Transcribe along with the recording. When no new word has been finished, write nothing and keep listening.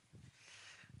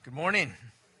Good morning.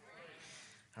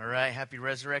 All right, happy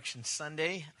Resurrection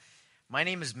Sunday. My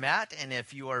name is Matt, and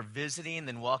if you are visiting,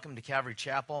 then welcome to Calvary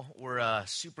Chapel. We're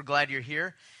super glad you're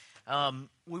here.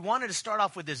 We wanted to start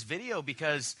off with this video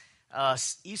because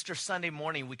Easter Sunday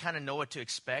morning, we kind of know what to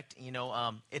expect.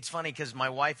 It's funny because my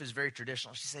wife is very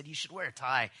traditional. She said, you should wear a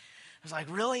tie. I was like,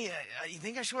 really? You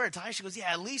think I should wear a tie? She goes,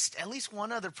 yeah, at least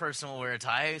one other person will wear a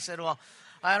tie. I said, well,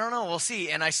 I don't know. We'll see.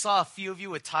 And I saw a few of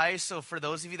you with ties. So for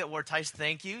those of you that wore ties,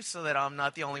 thank you, so that I'm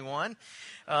not the only one.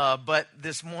 But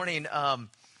this morning,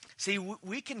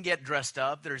 we can get dressed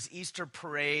up. There's Easter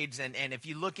parades. And if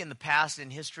you look in the past in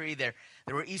history, there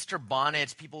were Easter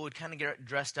bonnets. People would kind of get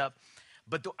dressed up.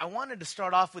 But I wanted to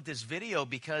start off with this video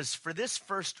because for this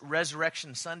first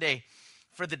Resurrection Sunday,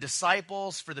 for the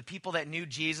disciples, for the people that knew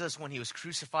Jesus when he was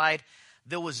crucified,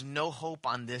 there was no hope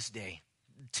on this day.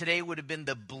 Today would have been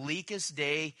the bleakest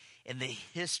day in the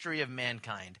history of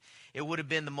mankind. It would have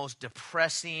been the most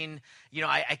depressing.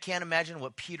 I can't imagine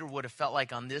what Peter would have felt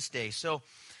like on this day. So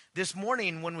this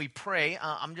morning when we pray,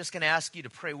 I'm just going to ask you to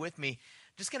pray with me.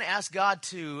 Just going to ask God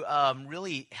to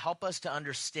really help us to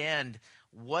understand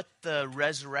what the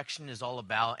resurrection is all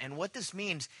about and what this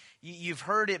means. You've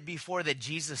heard it before that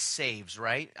Jesus saves,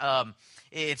 right?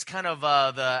 It's kind of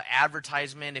the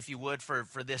advertisement, if you would, for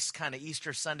this kind of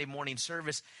Easter Sunday morning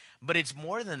service. But it's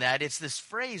more than that. It's this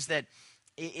phrase that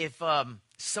if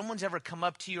someone's ever come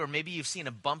up to you, or maybe you've seen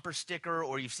a bumper sticker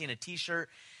or you've seen a T-shirt,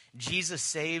 Jesus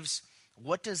saves,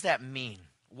 what does that mean?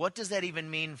 What does that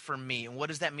even mean for me? And what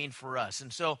does that mean for us?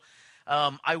 And so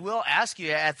I will ask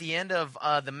you at the end of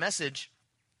the message,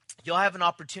 you'll have an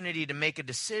opportunity to make a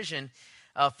decision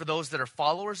for those that are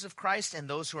followers of Christ and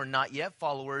those who are not yet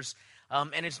followers.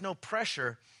 And it's no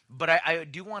pressure, but I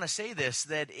do want to say this,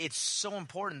 that it's so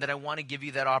important that I want to give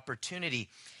you that opportunity.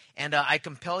 And I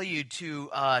compel you to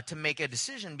make a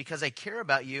decision because I care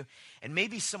about you, and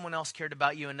maybe someone else cared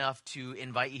about you enough to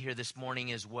invite you here this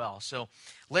morning as well. So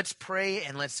let's pray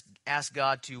and let's ask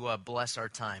God to bless our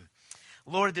time.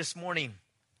 Lord, this morning,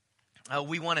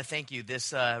 we want to thank you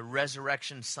this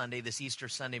Resurrection Sunday, this Easter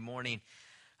Sunday morning.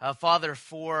 Father,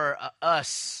 for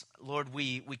us, Lord,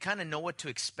 we kind of know what to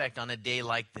expect on a day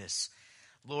like this.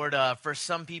 Lord, for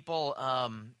some people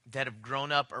that have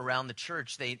grown up around the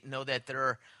church, they know that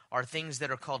there are things that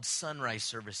are called sunrise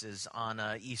services on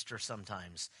Easter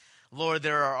sometimes. Lord,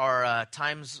 there are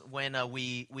times when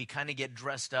we kind of get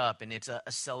dressed up and it's a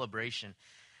celebration.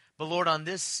 But Lord, on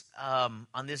this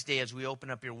day, as we open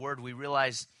up your word, we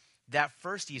realize that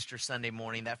first Easter Sunday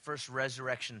morning, that first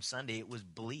Resurrection Sunday, it was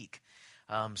bleak.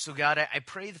 So God, I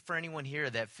pray for anyone here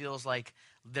that feels like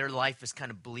their life is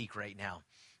kind of bleak right now.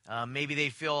 Maybe they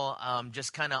feel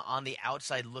just kind of on the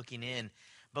outside looking in.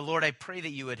 But Lord, I pray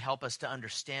that you would help us to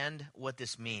understand what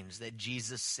this means, that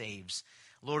Jesus saves.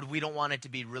 Lord, we don't want it to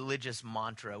be religious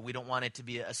mantra. We don't want it to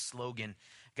be a slogan.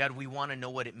 God, we want to know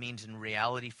what it means in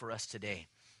reality for us today.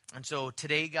 And so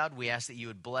today, God, we ask that you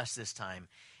would bless this time.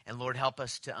 And Lord, help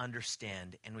us to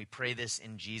understand. And we pray this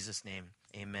in Jesus' name.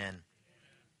 Amen.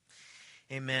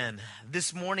 Amen.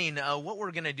 This morning, what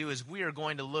we're going to do is we are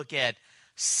going to look at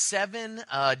 7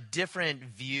 different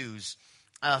views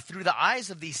through the eyes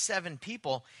of these 7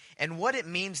 people and what it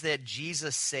means that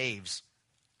Jesus saves.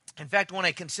 In fact, when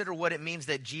I consider what it means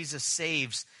that Jesus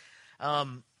saves,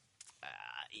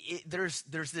 there's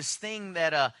this thing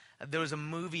that there was a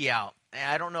movie out.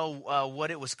 I don't know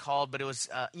what it was called, but it was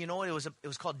it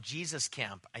was called Jesus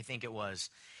Camp, I think it was.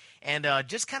 And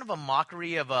just kind of a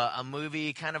mockery of a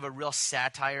movie, kind of a real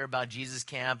satire about Jesus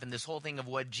Camp and this whole thing of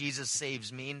what Jesus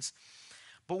saves means.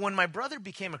 But when my brother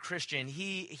became a Christian,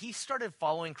 he started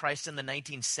following Christ in the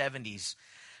 1970s.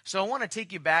 So I want to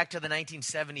take you back to the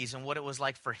 1970s and what it was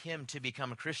like for him to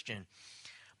become a Christian.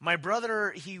 My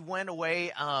brother, he went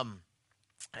away,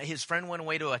 his friend went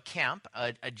away to a camp,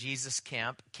 a Jesus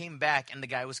camp, came back, and the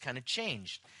guy was kind of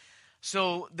changed.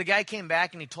 So the guy came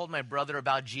back and he told my brother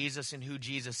about Jesus and who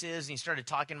Jesus is, and he started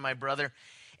talking to my brother,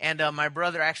 and my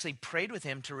brother actually prayed with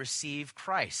him to receive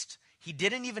Christ. He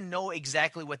didn't even know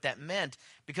exactly what that meant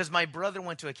because my brother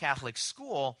went to a Catholic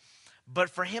school, but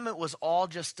for him it was all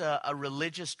just a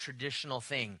religious traditional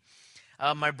thing.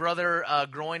 My brother,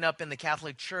 growing up in the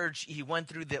Catholic Church, he went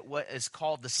through what is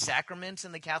called the sacraments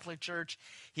in the Catholic Church.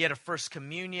 He had a first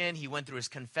communion. He went through his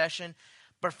confession.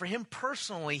 But for him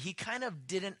personally, he kind of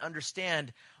didn't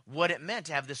understand what it meant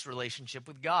to have this relationship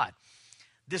with God.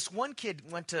 This one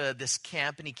kid went to this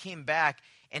camp and he came back,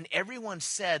 and everyone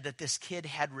said that this kid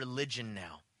had religion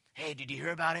now. Hey, did you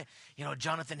hear about it?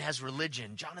 Jonathan has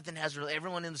religion.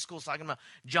 Everyone in the school is talking about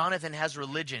Jonathan has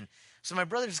religion. So my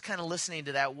brother's kind of listening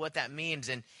to that, what that means.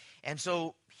 And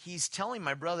so he's telling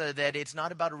my brother that it's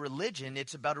not about a religion,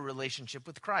 it's about a relationship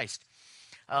with Christ.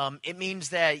 It means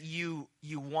that you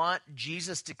want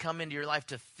Jesus to come into your life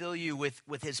to fill you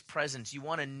with his presence. You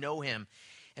want to know him.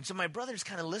 And so my brother's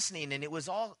kind of listening, and it was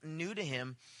all new to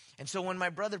him. And so when my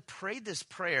brother prayed this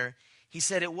prayer, he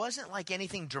said it wasn't like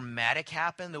anything dramatic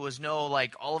happened. There was no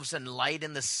like all of a sudden light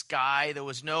in the sky. There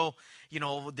was no,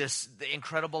 the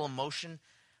incredible emotion.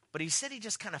 But he said he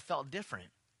just kind of felt different.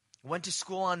 Went to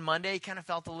school on Monday, kind of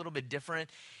felt a little bit different.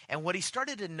 And what he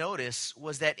started to notice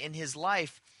was that in his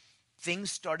life,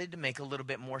 things started to make a little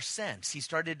bit more sense. He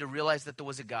started to realize that there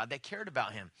was a God that cared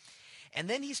about him. And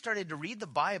then he started to read the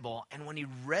Bible, and when he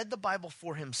read the Bible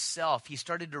for himself, he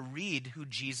started to read who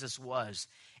Jesus was.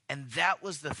 And that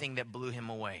was the thing that blew him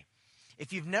away.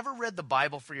 If you've never read the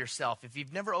Bible for yourself, if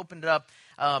you've never opened it up,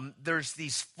 there's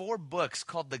these 4 books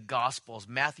called the Gospels,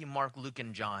 Matthew, Mark, Luke,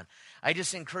 and John. I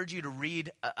just encourage you to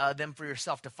read them for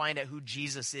yourself to find out who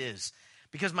Jesus is.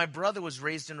 Because my brother was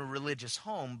raised in a religious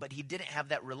home, but he didn't have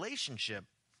that relationship.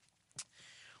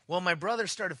 Well, my brother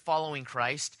started following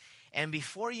Christ, and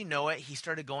before you know it, he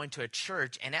started going to a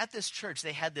church. And at this church,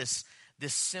 they had this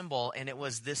symbol, and it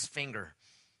was this finger.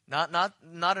 Not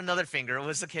another finger. It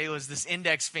was this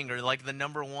index finger, like the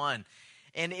number 1.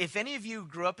 And if any of you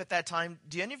grew up at that time,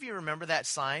 do any of you remember that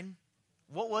sign?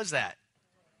 What was that?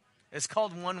 It's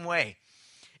called One Way.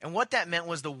 And what that meant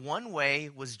was the one way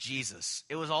was Jesus.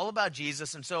 It was all about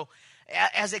Jesus. And so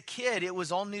as a kid, it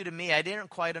was all new to me. I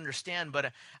didn't quite understand,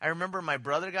 but I remember my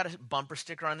brother got a bumper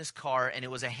sticker on his car, and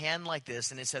it was a hand like this,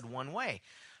 and it said One Way.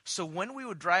 So when we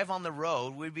would drive on the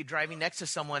road, we'd be driving next to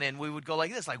someone, and we would go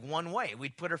like this, like one way.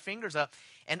 We'd put our fingers up,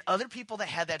 and other people that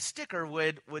had that sticker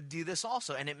would do this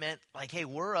also. And it meant like, hey,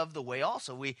 we're of the way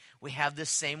also. We have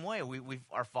this same way. We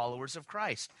are followers of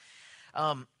Christ.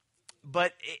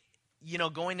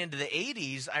 Going into the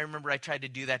 80s, I remember I tried to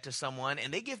do that to someone,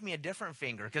 and they gave me a different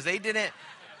finger because they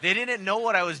didn't know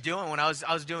what I was doing when I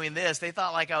was doing this. They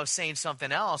thought like I was saying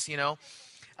something else,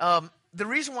 The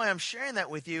reason why I'm sharing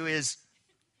that with you is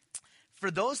for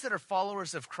those that are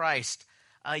followers of Christ,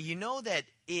 you know that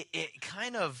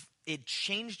it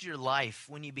changed your life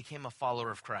when you became a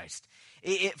follower of Christ.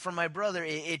 For my brother,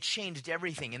 it changed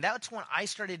everything. And that's when I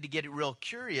started to get real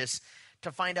curious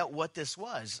to find out what this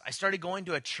was. I started going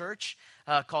to a church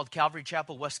called Calvary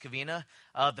Chapel, West Covina.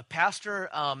 The pastor,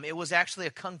 it was actually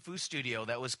a kung fu studio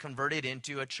that was converted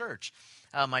into a church.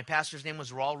 My pastor's name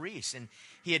was Raul Reese, and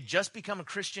he had just become a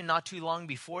Christian not too long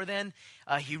before then.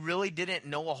 He really didn't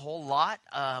know a whole lot,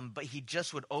 but he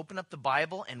just would open up the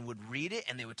Bible and would read it,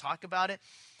 and they would talk about it.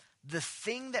 The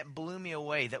thing that blew me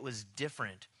away that was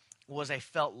different was I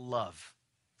felt love.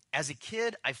 As a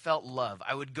kid, I felt love.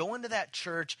 I would go into that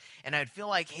church, and I'd feel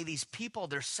like, hey, these people,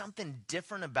 there's something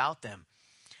different about them.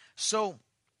 So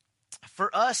for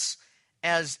us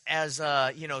as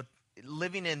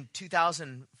living in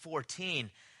 2014,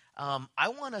 I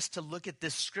want us to look at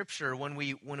this scripture when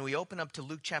we open up to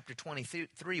Luke chapter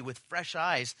 23 with fresh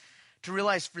eyes to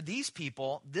realize for these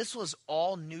people, this was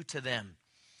all new to them.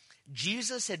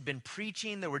 Jesus had been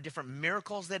preaching. There were different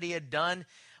miracles that he had done.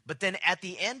 But then at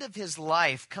the end of his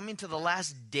life, coming to the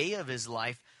last day of his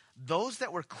life, those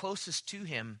that were closest to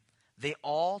him, they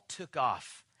all took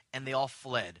off and they all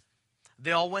fled.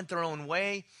 They all went their own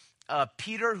way.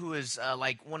 Peter, who is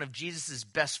like one of Jesus'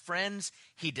 best friends,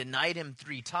 he denied him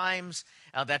 3 times.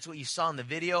 That's what you saw in the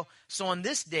video. So on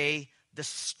this day, the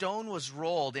stone was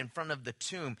rolled in front of the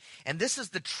tomb. And this is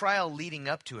the trial leading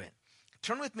up to it.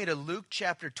 Turn with me to Luke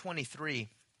chapter 23.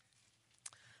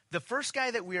 The first guy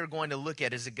that we are going to look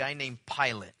at is a guy named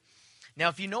Pilate. Now,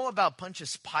 if you know about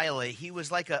Pontius Pilate, he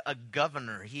was like a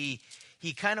governor. He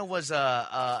kind of was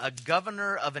a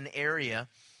governor of an area.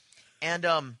 And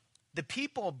the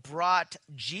people brought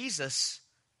Jesus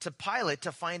to Pilate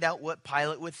to find out what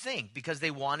Pilate would think because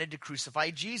they wanted to crucify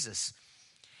Jesus.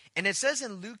 And it says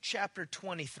in Luke chapter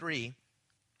 23,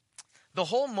 the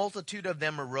whole multitude of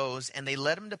them arose, and they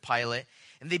led him to Pilate,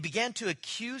 and they began to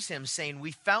accuse him, saying,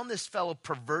 "We found this fellow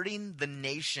perverting the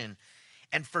nation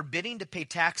and forbidding to pay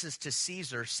taxes to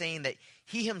Caesar, saying that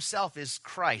he himself is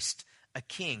Christ, a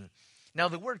king." Now,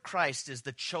 the word Christ is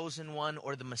the chosen one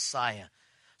or the Messiah.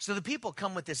 So the people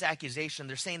come with this accusation.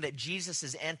 They're saying that Jesus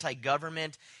is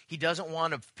anti-government. He doesn't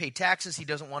want to pay taxes. He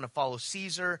doesn't want to follow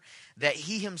Caesar, that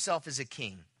he himself is a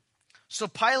king. So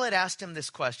Pilate asked him this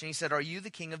question. He said, "Are you the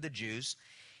king of the Jews?"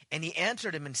 And he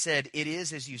answered him and said, "It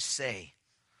is as you say."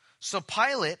 So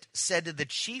Pilate said to the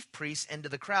chief priests and to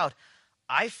the crowd,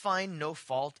 "I find no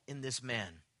fault in this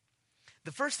man."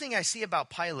 The first thing I see about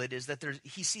Pilate is that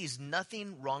he sees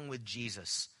nothing wrong with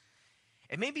Jesus.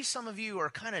 And maybe some of you are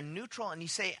kind of neutral and you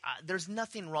say, there's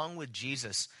nothing wrong with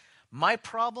Jesus. My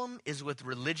problem is with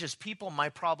religious people. My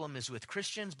problem is with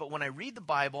Christians. But when I read the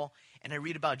Bible and I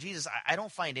read about Jesus, I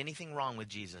don't find anything wrong with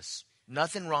Jesus.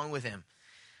 Nothing wrong with him.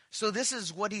 So this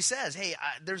is what he says. Hey,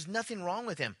 there's nothing wrong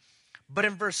with him. But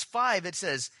in verse 5, it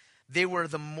says, they were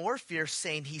the more fierce,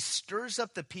 saying, he stirs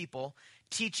up the people,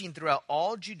 teaching throughout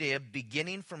all Judea,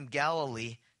 beginning from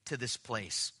Galilee to this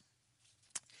place.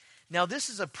 Now, this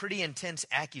is a pretty intense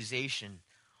accusation.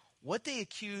 What they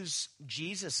accuse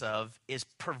Jesus of is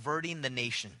perverting the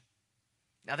nation.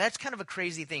 Now, that's kind of a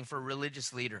crazy thing for a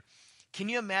religious leader. Can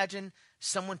you imagine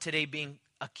someone today being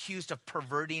accused of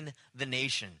perverting the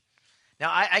nation?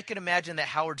 Now, I could imagine that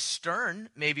Howard Stern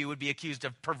maybe would be accused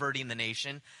of perverting the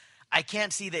nation. I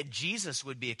can't see that Jesus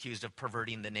would be accused of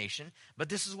perverting the nation, but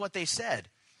this is what they said.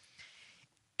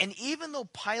 And even though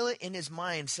Pilate in his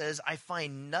mind says, I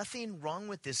find nothing wrong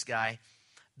with this guy,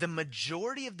 the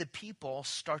majority of the people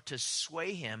start to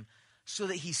sway him so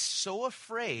that he's so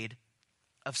afraid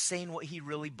of saying what he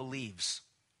really believes.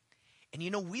 And you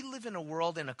know, we live in a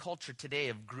world and a culture today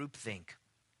of groupthink.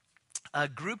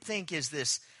 Groupthink is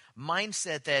this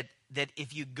mindset that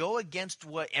if you go against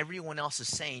what everyone else is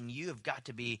saying, you have got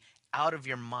to be out of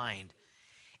your mind.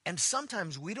 And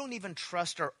sometimes we don't even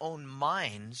trust our own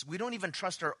minds. We don't even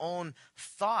trust our own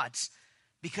thoughts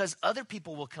because other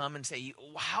people will come and say,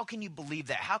 how can you believe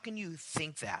that? How can you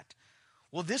think that?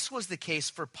 Well, this was the case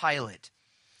for Pilate.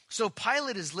 So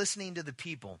Pilate is listening to the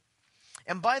people.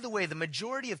 And by the way, the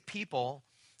majority of people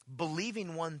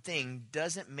believing one thing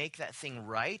doesn't make that thing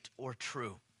right or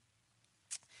true.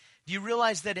 Do you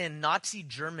realize that in Nazi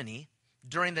Germany,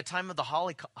 during the time of the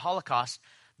Holocaust,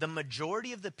 the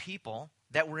majority of the people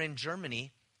that were in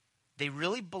Germany, they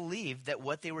really believed that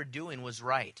what they were doing was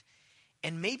right.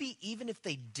 And maybe even if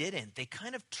they didn't, they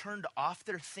kind of turned off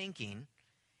their thinking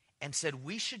and said,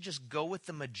 we should just go with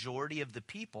the majority of the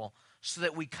people so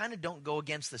that we kind of don't go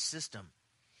against the system.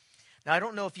 Now, I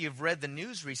don't know if you've read the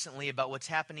news recently about what's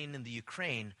happening in the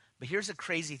Ukraine, but here's a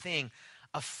crazy thing.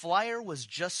 A flyer was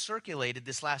just circulated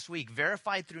this last week,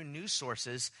 verified through news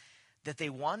sources, that they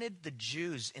wanted the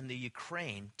Jews in the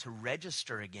Ukraine to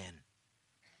register again.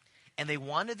 And they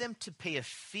wanted them to pay a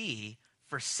fee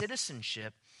for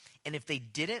citizenship, and if they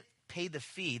didn't pay the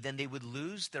fee, then they would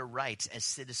lose their rights as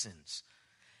citizens.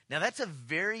 Now, that's a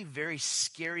very, very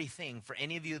scary thing for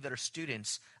any of you that are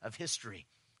students of history,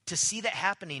 to see that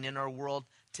happening in our world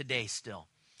today still.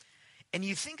 And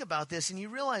you think about this and you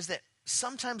realize that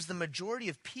sometimes the majority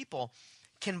of people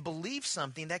can believe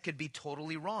something that could be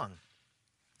totally wrong.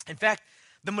 In fact,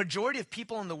 the majority of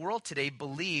people in the world today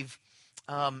believe,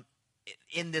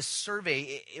 in this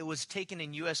survey, it was taken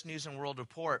in U.S. News and World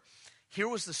Report. Here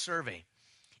was the survey.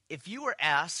 If you were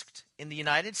asked in the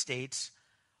United States,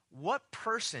 what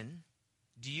person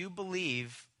do you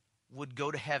believe would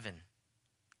go to heaven?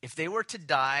 If they were to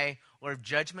die or if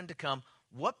judgment to come,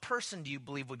 what person do you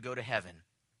believe would go to heaven?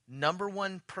 Number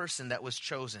one person that was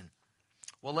chosen.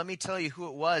 Well, let me tell you who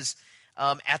it was.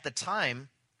 At the time,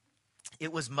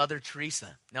 it was Mother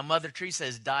Teresa. Now, Mother Teresa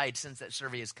has died since that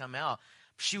survey has come out.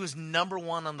 She was number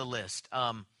one on the list.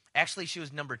 Actually, she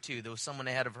was number two. There was someone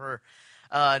ahead of her.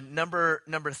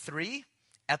 Number three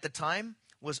at the time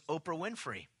was Oprah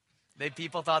Winfrey.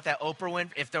 People thought that Oprah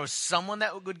Winfrey, if there was someone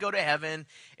that would go to heaven,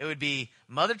 it would be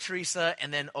Mother Teresa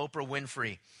and then Oprah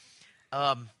Winfrey.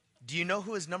 Do you know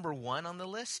who is number one on the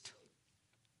list?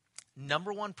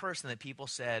 Number one person that people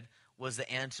said was the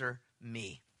answer,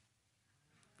 me.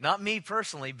 Not me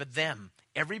personally, but them.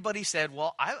 Everybody said,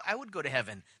 well, I would go to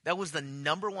heaven. That was the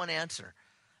number one answer.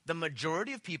 The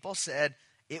majority of people said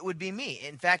it would be me.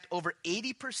 In fact, over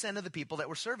 80% of the people that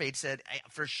were surveyed said,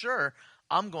 for sure,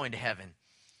 I'm going to heaven.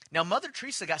 Now, Mother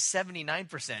Teresa got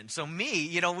 79%. So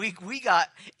me, we got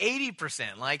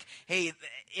 80%. Like, hey,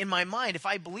 in my mind, if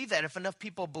I believe that, if enough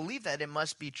people believe that, it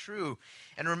must be true.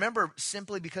 And remember,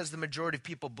 simply because the majority of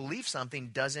people believe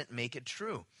something doesn't make it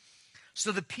true.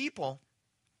 So the people,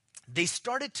 they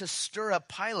started to stir up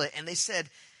Pilate, and they said,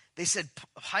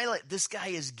 Pilate, this guy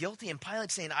is guilty. And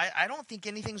Pilate saying, I don't think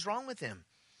anything's wrong with him.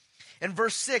 In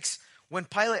verse 6, when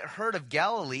Pilate heard of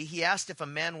Galilee, he asked if a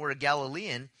man were a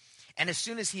Galilean. And as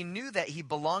soon as he knew that he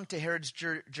belonged to Herod's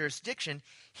jurisdiction,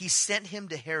 he sent him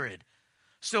to Herod.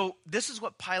 So this is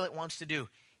what Pilate wants to do.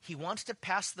 He wants to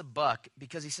pass the buck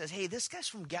because he says, hey, this guy's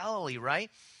from Galilee, right?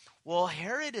 Well,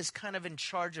 Herod is kind of in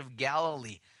charge of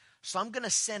Galilee. So I'm going to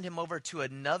send him over to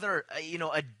another,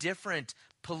 a different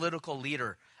political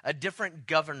leader, a different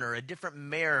governor, a different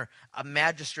mayor, a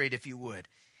magistrate, if you would.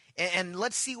 And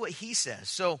let's see what he says.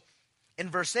 So in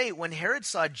verse 8, when Herod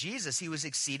saw Jesus, he was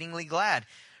exceedingly glad,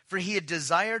 for he had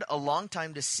desired a long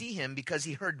time to see him because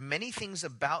he heard many things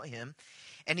about him.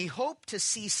 and he hoped to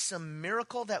see some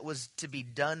miracle that was to be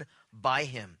done by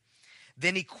him.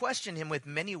 Then he questioned him with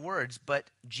many words, but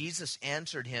Jesus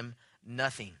answered him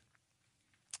nothing.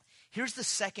 Here's the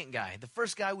second guy. The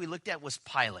first guy we looked at was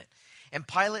Pilate. And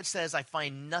Pilate says, I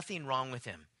find nothing wrong with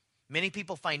him. Many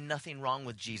people find nothing wrong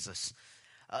with Jesus.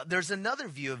 There's another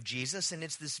view of Jesus, and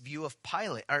it's this view of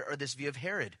Pilate, or this view of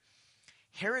Herod.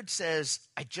 Herod says,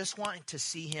 I just want to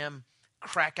see him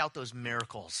crack out those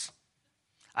miracles.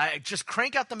 I just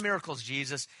crank out the miracles,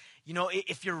 Jesus. You know,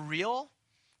 if you're real,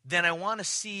 then I want to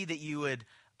see that you would,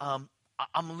 I'm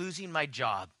losing my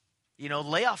job. You know,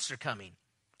 layoffs are coming.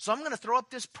 So I'm going to throw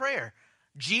up this prayer.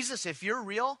 Jesus, if you're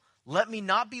real, let me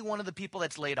not be one of the people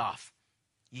that's laid off.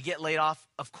 You get laid off,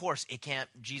 of course it can't,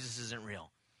 Jesus isn't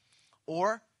real.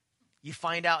 Or you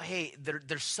find out, hey,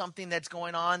 there's something that's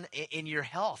going on in your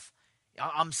health.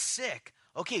 I'm sick.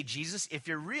 Okay, Jesus, if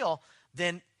you're real,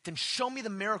 then show me the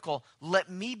miracle. Let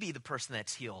me be the person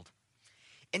that's healed.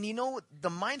 And you know, the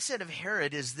mindset of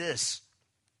Herod is this.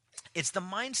 It's the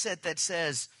mindset that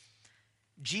says,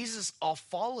 Jesus, I'll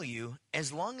follow you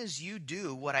as long as you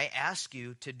do what I ask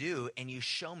you to do and you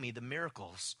show me the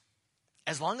miracles.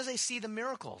 As long as I see the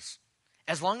miracles.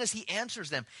 As long as he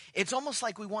answers them. It's almost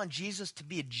like we want Jesus to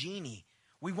be a genie.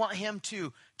 We want him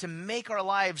to make our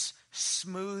lives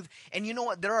smooth. And you know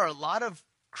what? There are a lot of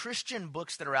Christian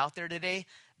books that are out there today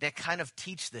that kind of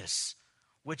teach this,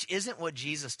 which isn't what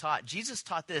Jesus taught. Jesus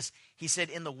taught this. He said,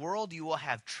 in the world you will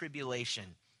have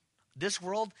tribulation. This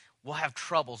world will have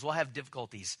troubles, will have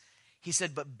difficulties. He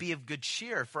said, but be of good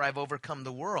cheer, for I've overcome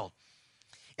the world.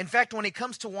 In fact, when it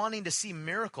comes to wanting to see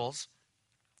miracles,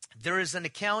 there is an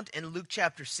account in Luke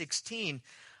chapter 16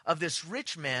 of this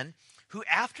rich man who,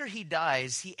 after he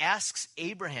dies, he asks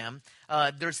Abraham,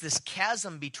 there's this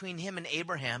chasm between him and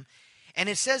Abraham, and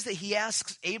it says that he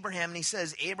asks Abraham, and he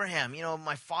says, Abraham, you know,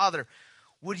 my father,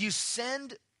 would you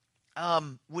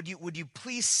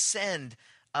please send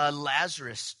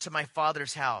Lazarus to my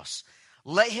father's house?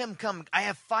 Let him come. I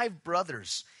have 5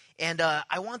 brothers, and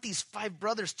I want these 5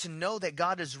 brothers to know that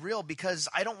God is real because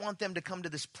I don't want them to come to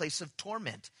this place of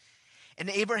torment. And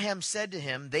Abraham said to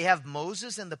him, they have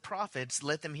Moses and the prophets,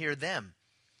 let them hear them.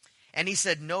 And he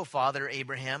said, no, Father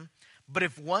Abraham, but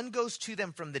if one goes to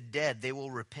them from the dead, they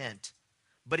will repent.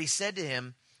 But he said to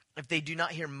him, if they do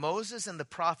not hear Moses and the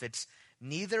prophets,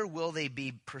 neither will they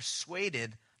be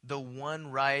persuaded though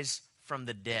one rise from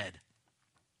the dead.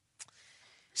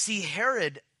 See,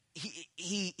 Herod,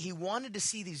 he wanted to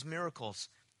see these miracles,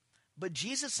 but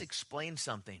Jesus explained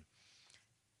something.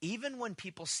 Even when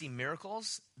people see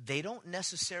miracles, they don't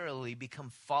necessarily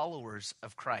become followers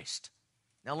of Christ.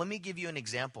 Now, let me give you an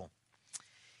example.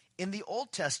 In the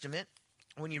Old Testament,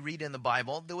 when you read in the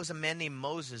Bible, there was a man named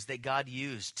Moses that God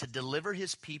used to deliver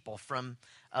his people from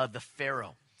the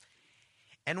Pharaoh.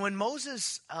 And when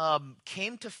Moses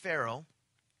came to Pharaoh,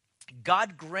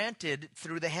 God granted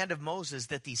through the hand of Moses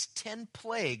that these 10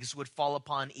 plagues would fall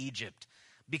upon Egypt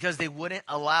because they wouldn't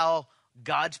allow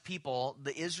God's people,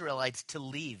 the Israelites, to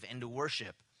leave and to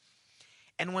worship.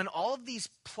 And when all of these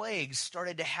plagues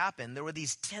started to happen, there were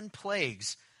these 10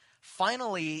 plagues.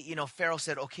 Finally, you know, Pharaoh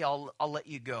said, okay, I'll let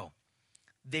you go.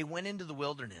 They went into the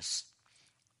wilderness.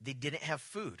 They didn't have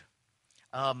food.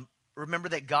 Remember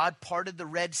that God parted the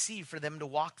Red Sea for them to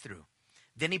walk through.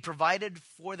 Then he provided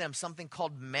for them something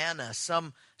called manna,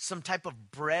 some type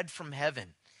of bread from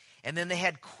heaven. And then they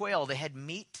had quail, they had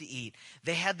meat to eat.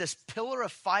 They had this pillar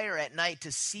of fire at night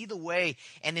to see the way.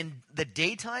 And in the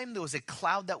daytime, there was a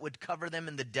cloud that would cover them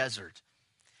in the desert.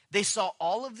 They saw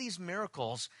all of these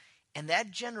miracles, and that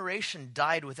generation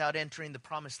died without entering the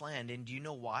promised land. And do you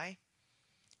know why?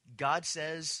 God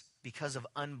says, because of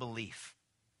unbelief.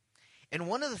 And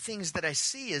one of the things that I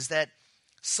see is that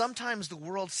sometimes the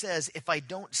world says, if I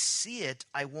don't see it,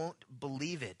 I won't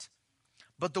believe it.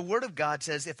 But the Word of God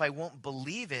says, if I won't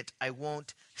believe it, I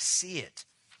won't see it.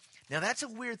 Now, that's a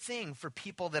weird thing for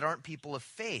people that aren't people of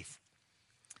faith.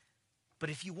 But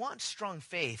if you want strong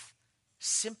faith,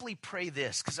 simply pray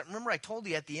this. Because remember, I told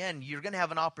you at the end, you're going to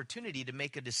have an opportunity to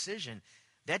make a decision.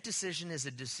 That decision is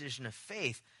a decision of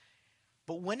faith.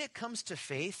 But when it comes to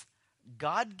faith,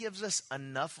 God gives us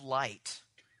enough light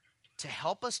to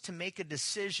help us to make a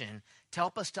decision, to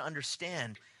help us to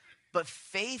understand. But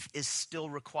faith is still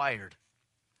required.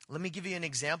 Let me give you an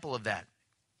example of that.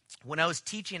 When I was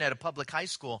teaching at a public high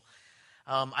school,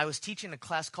 I was teaching a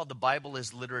class called The Bible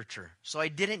is Literature. So I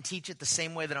didn't teach it the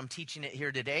same way that I'm teaching it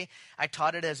here today. I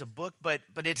taught it as a book, but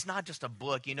it's not just a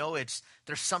book. You know,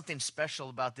 there's something special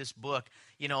about this book.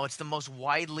 You know, it's the most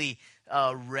widely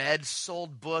read,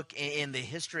 sold book in the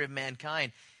history of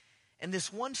mankind. And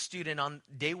this one student on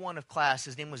day 1 of class,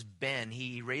 his name was Ben.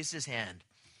 He raised his hand.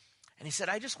 And he said,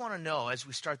 I just want to know, as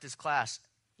we start this class,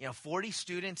 40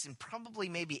 students and probably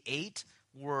maybe 8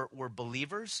 were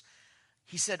believers.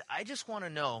 He said, I just want to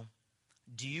know,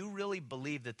 do you really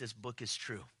believe that this book is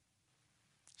true?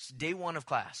 It's day 1 of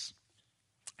class.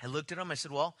 I looked at him. I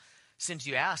said, well, since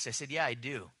you asked, I said, yeah, I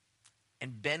do.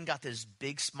 And Ben got this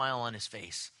big smile on his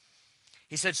face.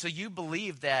 He said, so you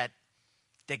believe that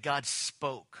God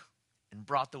spoke and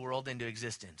brought the world into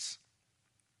existence?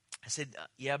 I said,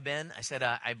 yeah, Ben. I said,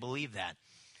 I believe that.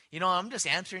 I'm just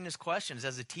answering his questions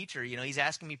as a teacher. He's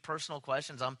asking me personal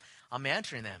questions. I'm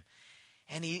answering them.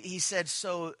 And he said,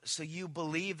 so you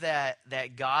believe that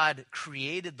God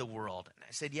created the world? And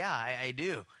I said, yeah, I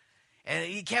do. And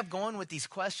he kept going with these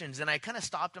questions. And I kind of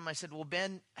stopped him. I said, well,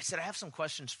 Ben, I have some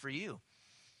questions for you.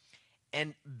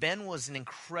 And Ben was an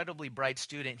incredibly bright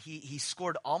student. He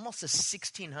scored almost a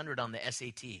 1,600 on the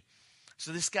SAT.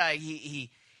 So this guy, he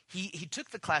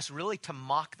took the class really to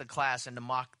mock the class and to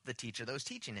mock the teacher that was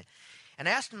teaching it. And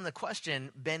I asked him the question,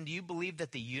 Ben, do you believe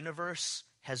that the universe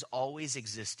has always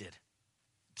existed?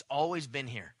 It's always been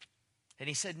here. And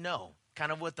he said no,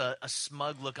 kind of with a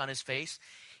smug look on his face.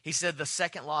 He said the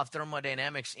second law of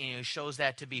thermodynamics shows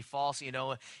that to be false.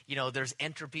 There's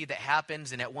entropy that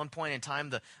happens, and at one point in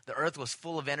time, the earth was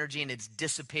full of energy, and it's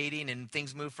dissipating, and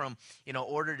things move from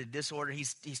order to disorder.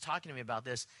 He's talking to me about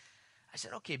this. I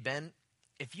said, okay, Ben,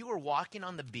 if you were walking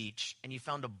on the beach and you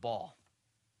found a ball,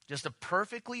 just a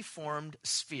perfectly formed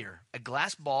sphere, a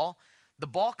glass ball, the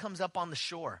ball comes up on the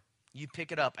shore. You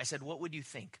pick it up. I said, what would you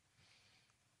think?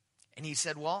 And he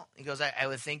said, I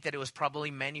would think that it was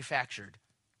probably manufactured.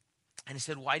 And he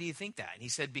said, why do you think that? And he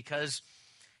said, because,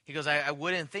 I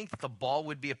wouldn't think that the ball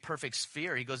would be a perfect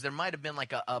sphere. He goes, there might have been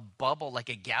like a bubble, like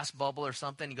a gas bubble or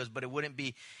something. He goes, but it wouldn't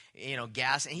be,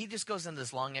 gas. And he just goes into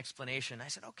this long explanation. I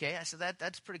said, okay. I said,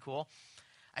 that's pretty cool.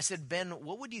 I said, Ben,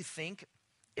 what would you think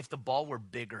if the ball were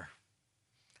bigger?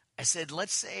 I said,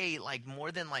 let's say like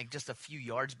more than like just a few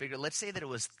yards bigger. Let's say that it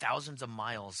was thousands of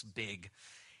miles big.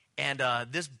 And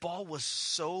this ball was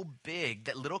so big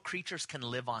that little creatures can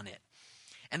live on it.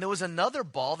 And there was another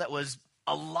ball that was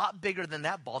a lot bigger than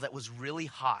that ball that was really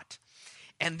hot.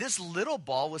 And this little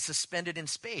ball was suspended in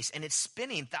space, and it's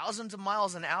spinning thousands of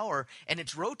miles an hour, and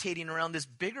it's rotating around this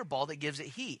bigger ball that gives it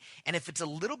heat. And if it's a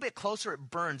little bit closer, it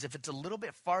burns. If it's a little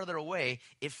bit farther away,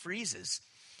 it freezes.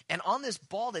 And on this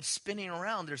ball that's spinning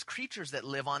around, there's creatures that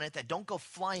live on it that don't go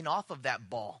flying off of that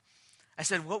ball. I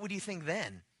said, what would you think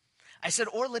then? I said,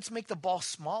 or let's make the ball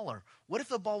smaller. What if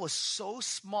the ball was so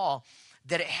small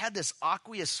that it had this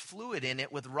aqueous fluid in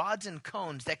it with rods and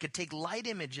cones that could take light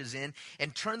images in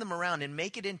and turn them around and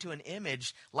make it into an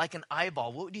image like an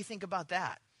eyeball? What do you think about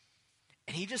that?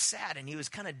 And he just sat and he was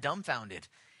kind of dumbfounded.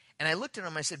 And I looked at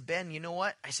him, I said, Ben, you know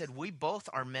what? I said, we both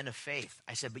are men of faith.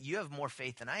 I said, but you have more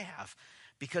faith than I have,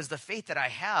 because the faith that I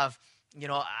have,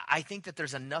 I think that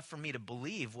there's enough for me to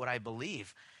believe what I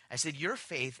believe. I said, your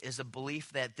faith is a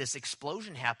belief that this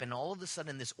explosion happened. All of a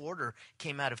sudden, this order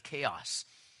came out of chaos.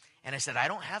 And I said, I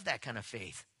don't have that kind of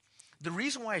faith. The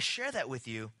reason why I share that with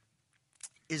you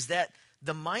is that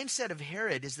the mindset of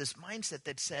Herod is this mindset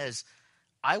that says,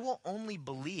 I will only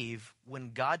believe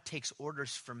when God takes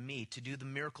orders from me to do the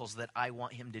miracles that I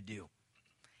want him to do.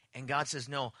 And God says,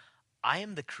 no, I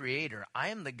am the creator. I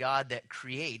am the God that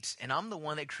creates, and I'm the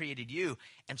one that created you.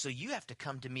 And so you have to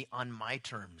come to me on my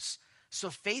terms.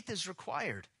 So faith is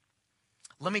required.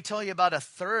 Let me tell you about a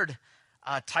third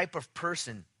type of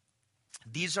person.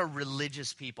 These are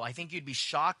religious people. I think you'd be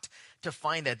shocked to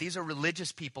find that. These are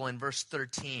religious people in verse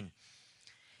 13.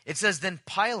 It says, then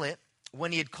Pilate,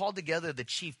 when he had called together the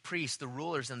chief priests, the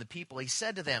rulers, and the people, he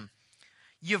said to them,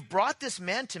 you've brought this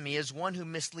man to me as one who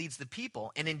misleads the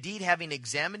people. And indeed, having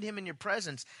examined him in your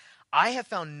presence, I have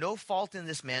found no fault in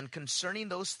this man concerning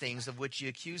those things of which you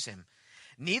accuse him.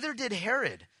 Neither did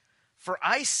Herod, for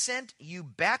I sent you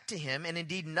back to him, and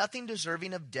indeed nothing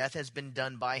deserving of death has been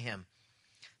done by him.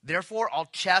 Therefore, I'll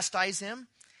chastise him,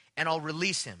 and I'll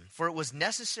release him, for it was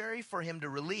necessary for him to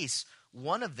release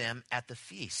one of them at the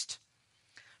feast.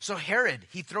 So Herod,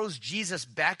 he throws Jesus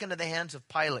back into the hands of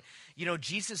Pilate.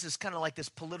 Jesus is kind of like this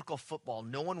political football.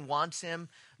 No one wants him.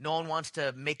 No one wants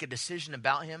to make a decision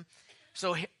about him.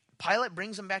 So Pilate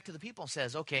brings him back to the people and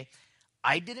says, okay,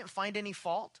 I didn't find any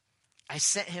fault. I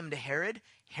sent him to Herod.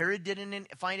 Herod didn't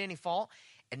find any fault.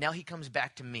 And now he comes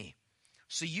back to me.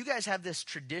 So you guys have this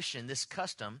tradition, this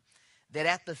custom, that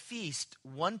at the feast,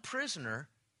 one prisoner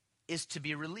is to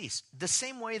be released. The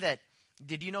same way that,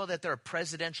 did you know that there are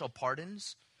presidential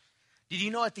pardons? Did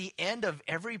you know at the end of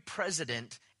every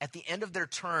president, at the end of their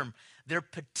term, they're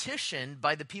petitioned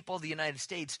by the people of the United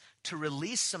States to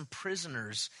release some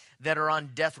prisoners that are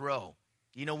on death row?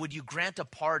 Would you grant a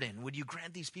pardon? Would you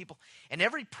grant these people? And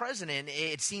every president,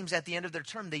 it seems at the end of their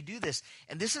term, they do this.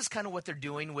 And this is kind of what they're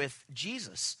doing with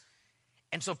Jesus.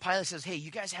 And so Pilate says, hey,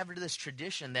 you guys have this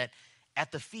tradition that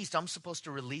at the feast, I'm supposed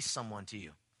to release someone to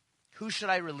you. Who should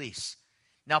I release?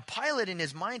 Now, Pilate in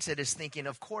his mindset is thinking,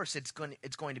 of course, it's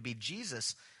going to be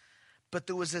Jesus. But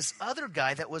there was this other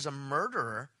guy that was a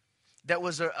murderer, that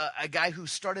was a guy who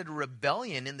started a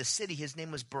rebellion in the city. His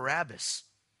name was Barabbas.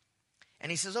 And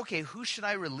he says, okay, who should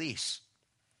I release?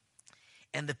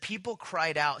 And the people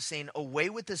cried out, saying,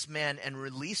 away with this man and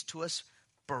release to us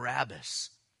Barabbas.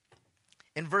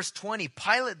 In verse 20,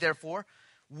 Pilate, therefore,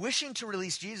 wishing to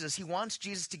release Jesus, he wants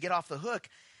Jesus to get off the hook,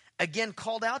 again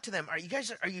called out to them, are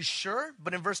you sure?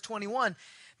 But in verse 21,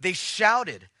 they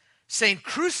shouted, saying,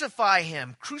 crucify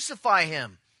him, crucify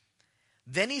him.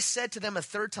 Then he said to them a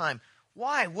third time,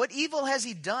 why? What evil has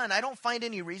he done? I don't find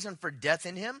any reason for death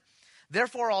in him.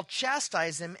 Therefore, I'll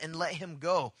chastise him and let him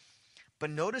go. But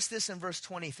notice this in verse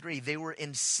 23. They were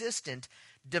insistent,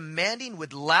 demanding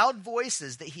with loud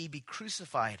voices that he be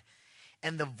crucified.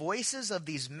 And the voices of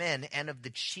these men and of the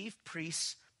chief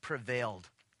priests prevailed.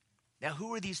 Now, who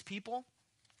were these people?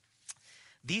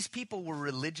 These people were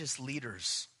religious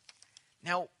leaders.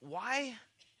 Now, why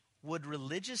would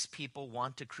religious people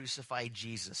want to crucify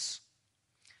Jesus?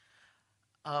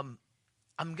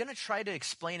 I'm going to try to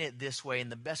explain it this way in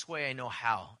the best way I know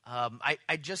how.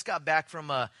 I just got back from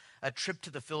a trip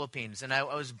to the Philippines, and I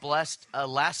was blessed.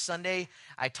 Last Sunday,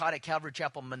 I taught at Calvary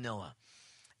Chapel, Manila.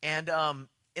 And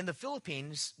in the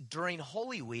Philippines, during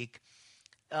Holy Week,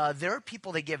 there are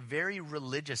people that get very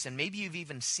religious, and maybe you've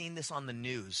even seen this on the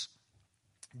news.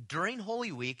 During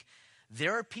Holy Week,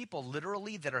 there are people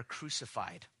literally that are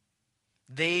crucified.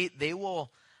 They will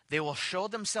show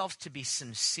themselves to be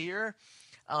sincere.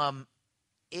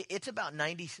 It's about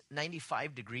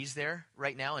 95 degrees there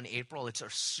right now in April. It's a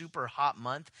super hot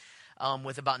month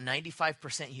with about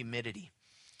 95% humidity.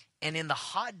 And in the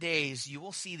hot days, you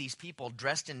will see these people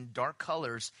dressed in dark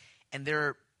colors, and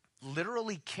they're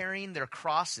literally carrying their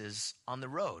crosses on the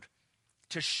road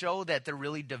to show that they're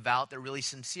really devout, they're really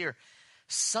sincere.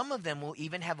 Some of them will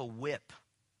even have a whip.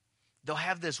 They'll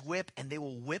have this whip, and they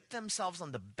will whip themselves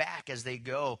on the back as they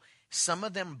go. Some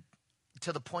of them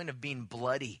to the point of being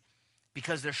bloody,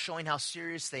 because they're showing how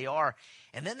serious they are.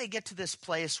 And then they get to this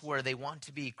place where they want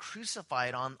to be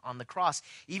crucified on the cross.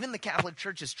 Even the Catholic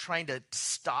Church is trying to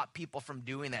stop people from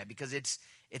doing that, because it's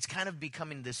kind of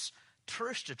becoming this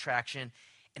tourist attraction,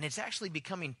 and it's actually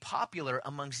becoming popular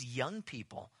amongst young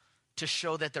people to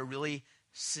show that they're really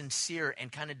sincere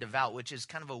and kind of devout, which is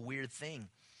kind of a weird thing.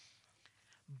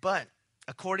 But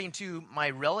according to my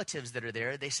relatives that are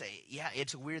there, they say, yeah,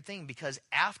 it's a weird thing, because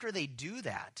after they do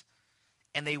that,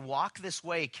 and they walk this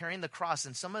way carrying the cross,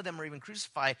 and some of them are even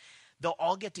crucified, they'll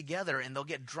all get together and they'll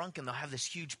get drunk and they'll have this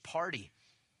huge party.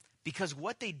 Because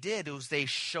what they did was they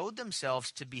showed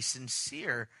themselves to be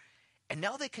sincere, and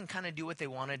now they can kind of do what they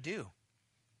want to do.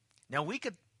 Now we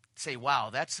could say, wow,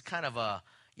 that's kind of a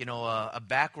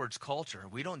backwards culture.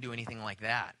 We don't do anything like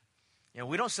that.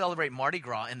 We don't celebrate Mardi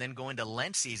Gras and then go into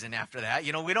Lent season after that.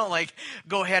 We don't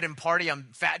go ahead and party on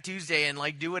Fat Tuesday and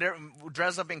do whatever,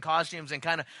 dress up in costumes and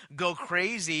kind of go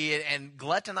crazy and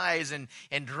gluttonize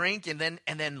and drink, and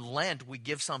then Lent we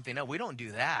give something up. We don't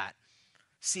do that.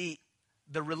 See,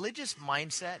 the religious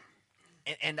mindset,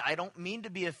 and I don't mean to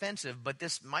be offensive, but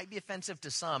this might be offensive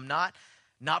to some, not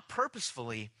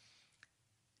purposefully.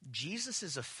 Jesus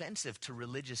is offensive to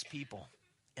religious people,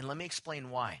 and let me explain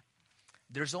why.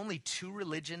 There's only two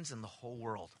religions in the whole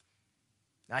world.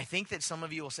 Now, I think that some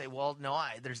of you will say, well, no,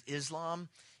 there's Islam,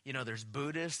 there's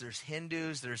Buddhists, there's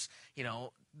Hindus, there's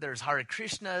Hare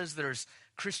Krishnas, there's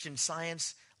Christian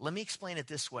Science. Let me explain it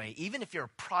this way. Even if you're a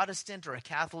Protestant or a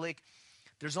Catholic,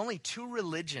 there's only two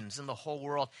religions in the whole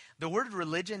world. The word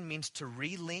religion means to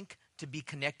relink, to be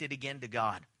connected again to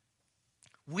God.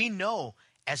 We know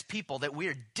as people that we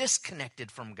are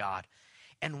disconnected from God.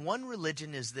 And one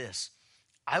religion is this: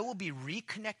 I will be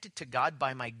reconnected to God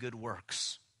by my good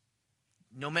works.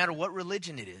 No matter what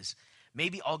religion it is.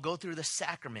 Maybe I'll go through the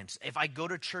sacraments. If I go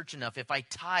to church enough, if I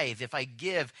tithe, if I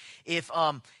give, if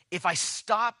I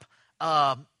stop,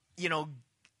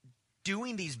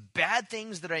 doing these bad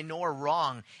things that I know are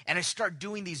wrong, and I start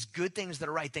doing these good things that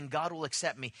are right, then God will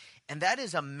accept me. And that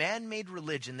is a man-made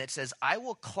religion that says I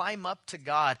will climb up to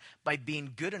God by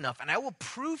being good enough, and I will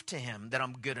prove to him that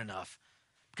I'm good enough.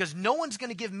 Because no one's going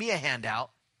to give me a handout.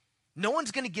 No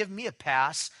one's going to give me a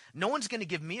pass. No one's going to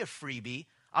give me a freebie.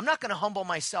 I'm not going to humble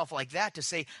myself like that to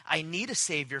say I need a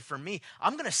savior for me.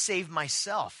 I'm going to save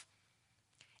myself.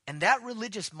 And that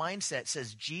religious mindset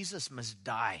says Jesus must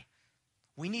die.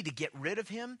 We need to get rid of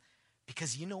him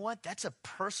Because you know what? That's a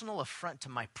personal affront to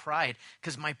my pride,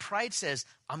 because my pride says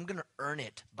I'm going to earn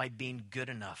it by being good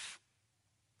enough.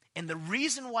 And the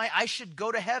reason why I should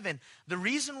go to heaven, the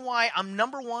reason why I'm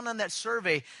number one on that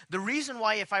survey, the reason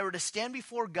why if I were to stand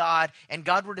before God and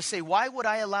God were to say, why would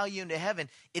I allow you into heaven?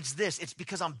 It's this. It's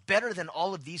because I'm better than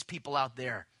all of these people out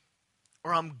there,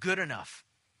 or I'm good enough.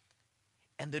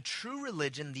 And the true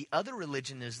religion, the other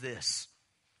religion, is this.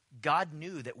 God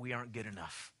knew that we aren't good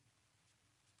enough.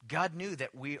 God knew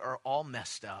that we are all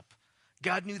messed up.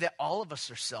 God knew that all of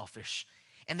us are selfish.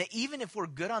 And that even if we're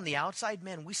good on the outside,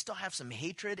 man, we still have some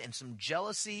hatred and some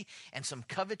jealousy and some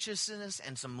covetousness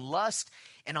and some lust.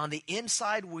 And on the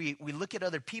inside, we look at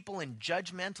other people in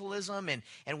judgmentalism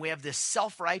and we have this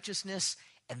self-righteousness.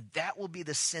 And that will be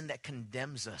the sin that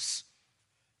condemns us.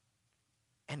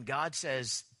 And God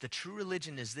says, the true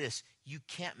religion is this. You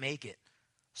can't make it.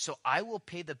 So I will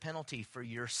pay the penalty for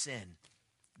your sin.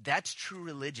 That's true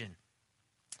religion.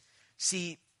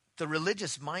 See, the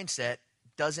religious mindset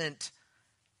doesn't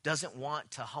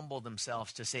want to humble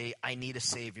themselves to say, I need a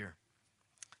Savior.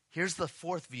 Here's the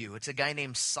fourth view. It's a guy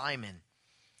named Simon.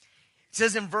 It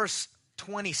says in verse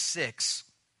 26,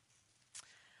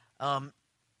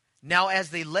 now as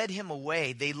they led him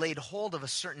away, they laid hold of a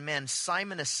certain man,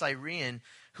 Simon a Cyrene,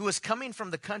 who was coming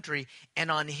from the country, and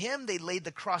on him they laid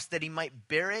the cross that he might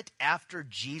bear it after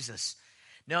Jesus.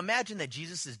 Now imagine that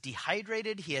Jesus is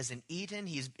dehydrated. He hasn't eaten.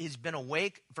 He's been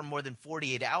awake for more than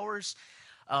 48 hours.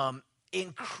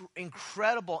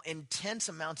 Incredible, intense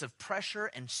amounts of pressure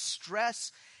and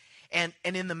stress. And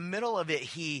in the middle of it,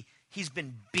 he's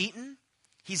been beaten.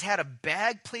 He's had a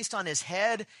bag placed on his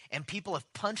head, and people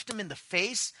have punched him in the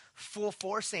face, full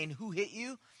force, saying, who hit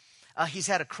you? He's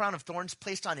had a crown of thorns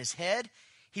placed on his head.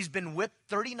 He's been whipped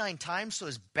 39 times, so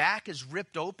his back is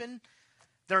ripped open.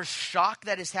 There's shock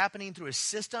that is happening through his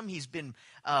system. He's been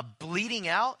bleeding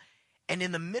out. And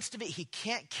in the midst of it, he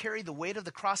can't carry the weight of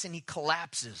the cross, and he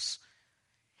collapses.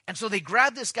 And so they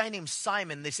grab this guy named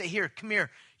Simon. They say, here, come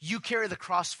here. You carry the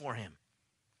cross for him.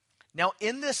 Now,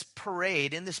 in this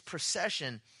parade, in this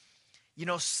procession,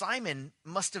 Simon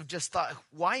must have just thought,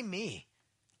 why me?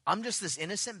 I'm just this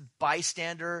innocent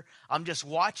bystander. I'm just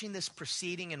watching this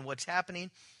proceeding and what's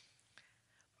happening.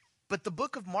 But the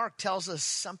book of Mark tells us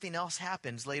something else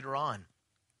happens later on.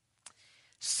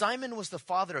 Simon was the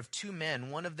father of two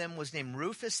men. One of them was named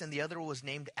Rufus and the other was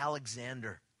named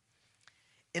Alexander.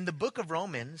 In the book of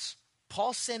Romans,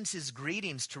 Paul sends his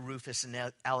greetings to Rufus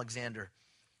and Alexander,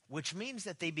 which means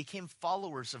that they became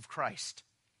followers of Christ.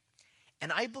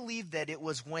 And I believe that it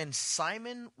was when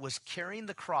Simon was carrying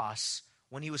the cross,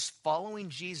 when he was following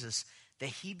Jesus, that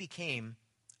he became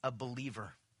a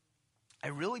believer. I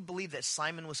really believe that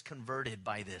Simon was converted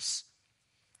by this.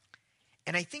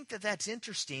 And I think that that's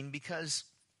interesting because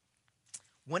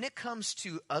when it comes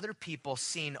to other people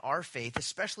seeing our faith,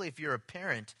 especially if you're a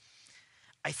parent,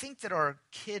 I think that our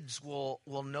kids will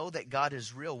know that God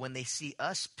is real when they see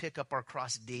us pick up our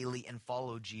cross daily and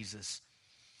follow Jesus.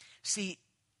 See,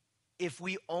 if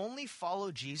we only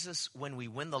follow Jesus when we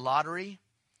win the lottery,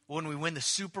 when we win the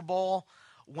Super Bowl,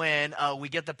 when we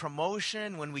get the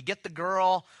promotion, when we get the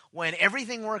girl, when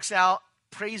everything works out,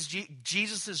 praise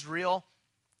Jesus is real.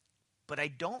 But I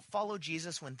don't follow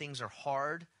Jesus when things are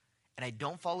hard, and I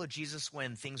don't follow Jesus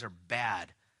when things are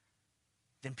bad.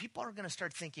 Then people are going to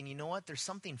start thinking, you know what? There's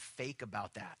something fake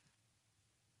about that.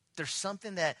 There's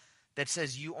something that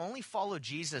says you only follow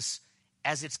Jesus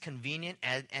as it's convenient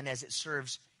and as it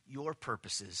serves your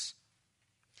purposes.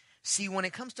 See, when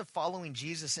it comes to following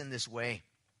Jesus in this way,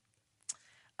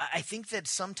 I think that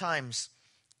sometimes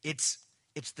it's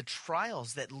the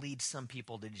trials that lead some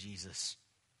people to Jesus.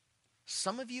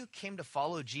 Some of you came to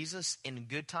follow Jesus in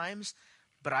good times,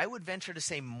 but I would venture to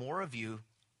say more of you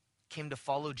came to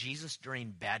follow Jesus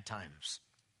during bad times.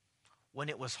 When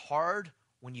it was hard,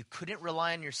 when you couldn't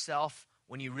rely on yourself,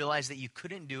 when you realized that you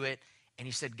couldn't do it, and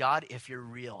you said, God, if you're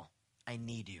real, I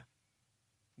need you.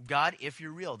 God, if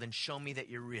you're real, then show me that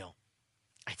you're real.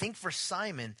 I think for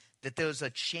Simon that there was a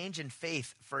change in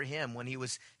faith for him when he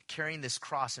was carrying this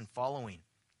cross and following.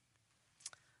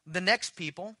 The next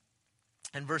people,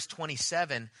 in verse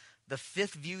 27, the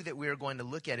fifth view that we are going to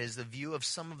look at is the view of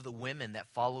some of the women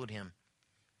that followed him.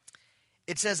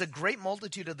 It says, a great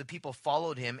multitude of the people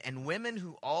followed him, and women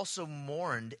who also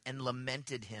mourned and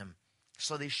lamented him.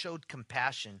 So they showed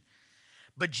compassion.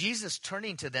 But Jesus,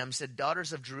 turning to them, said,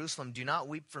 daughters of Jerusalem, do not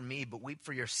weep for me, but weep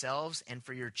for yourselves and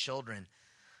for your children.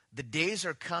 The days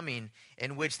are coming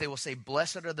in which they will say,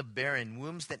 blessed are the barren,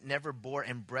 wombs that never bore,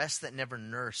 and breasts that never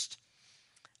nursed.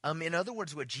 In other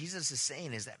words, what Jesus is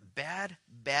saying is that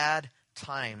bad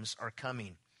times are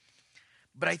coming.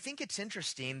 But I think it's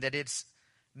interesting that it's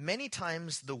many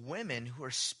times the women who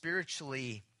are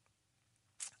spiritually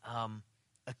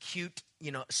acute,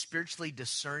 spiritually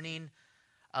discerning,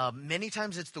 many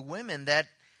times it's the women that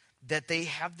they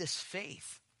have this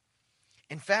faith.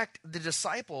 In fact, the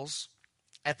disciples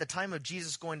at the time of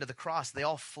Jesus going to the cross, they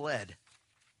all fled.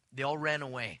 They all ran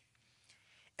away.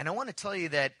 And I want to tell you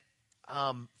that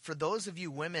for those of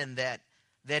you women that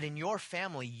in your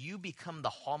family you become the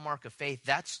hallmark of faith,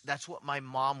 that's what my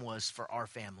mom was for our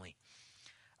family.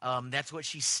 That's what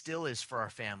she still is for our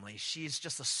family. She's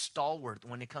just a stalwart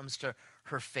when it comes to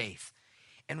her faith.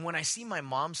 And when I see my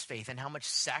mom's faith and how much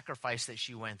sacrifice that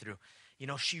she went through,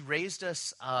 she raised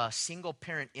us single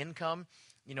parent income,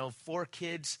 4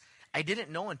 kids. I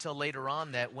didn't know until later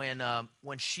on that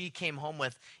when she came home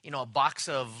with, a box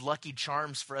of Lucky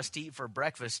Charms for us to eat for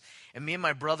breakfast, and me and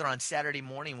my brother on Saturday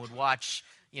morning would watch,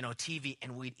 TV,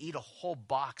 and we'd eat a whole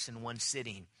box in one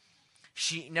sitting.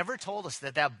 She never told us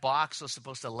that box was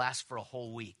supposed to last for a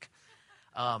whole week.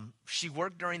 She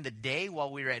worked during the day while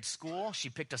we were at school. She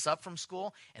picked us up from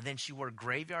school, and then she worked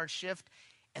graveyard shift,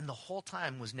 and the whole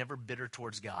time was never bitter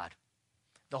towards God.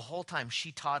 The whole time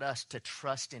she taught us to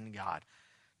trust in God,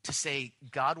 to say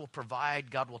God will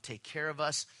provide, God will take care of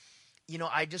us.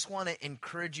 I just want to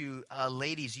encourage you,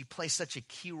 ladies, you play such a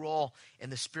key role in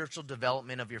the spiritual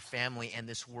development of your family and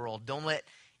this world. Don't let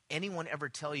anyone ever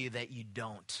tell you that you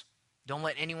don't. Don't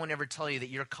let anyone ever tell you that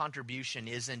your contribution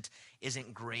isn't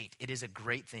great. It is a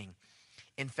great thing.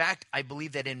 In fact, I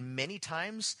believe that in many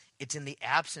times, it's in the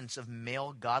absence of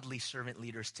male godly servant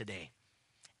leaders today.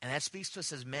 And that speaks to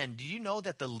us as men. Do you know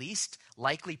that the least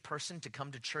likely person to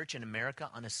come to church in America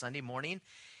on a Sunday morning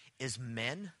is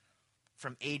men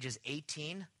from ages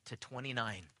 18 to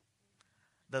 29?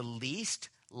 The least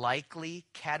likely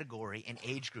category and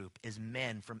age group is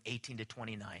men from 18 to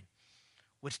 29.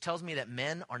 Which tells me that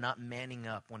men are not manning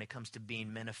up when it comes to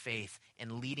being men of faith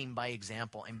and leading by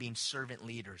example and being servant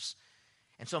leaders.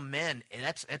 And so men,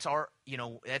 that's our,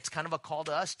 that's kind of a call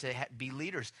to us to be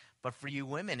leaders. But for you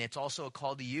women, it's also a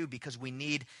call to you because we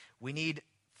need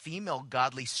female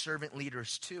godly servant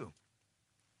leaders too.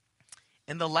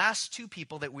 And the last 2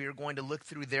 people that we are going to look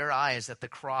through their eyes at the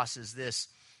cross is this.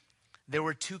 There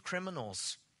were 2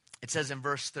 criminals. It says in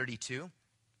verse 32.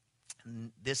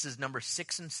 And this is number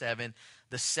 6 and 7,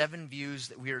 the 7 views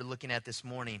that we are looking at this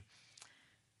morning.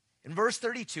 In verse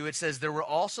 32, it says, there were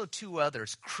also 2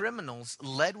 others, criminals,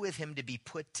 led with him to be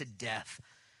put to death.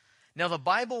 Now, the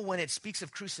Bible, when it speaks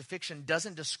of crucifixion,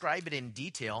 doesn't describe it in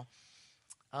detail.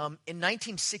 In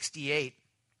 1968,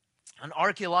 an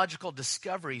archaeological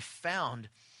discovery found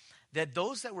that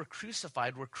those that were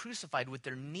crucified with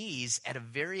their knees at a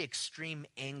very extreme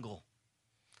angle.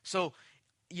 So,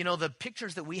 the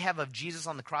pictures that we have of Jesus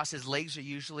on the cross, his legs are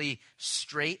usually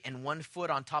straight and one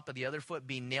foot on top of the other foot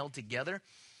being nailed together.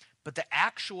 But the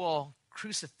actual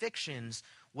crucifixions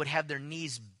would have their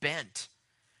knees bent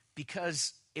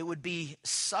because it would be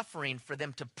suffering for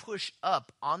them to push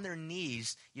up on their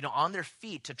knees, on their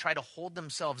feet to try to hold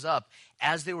themselves up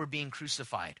as they were being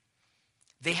crucified.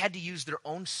 They had to use their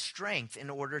own strength in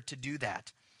order to do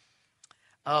that.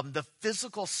 The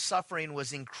physical suffering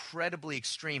was incredibly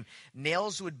extreme.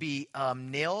 Nails would be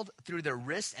nailed through their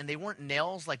wrists, and they weren't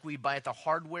nails like we buy at the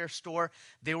hardware store.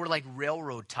 They were like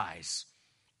railroad ties,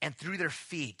 and through their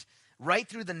feet, right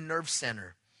through the nerve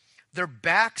center. Their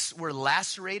backs were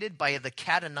lacerated by the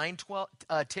cat o' nine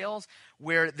tails,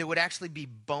 where there would actually be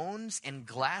bones and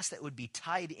glass that would be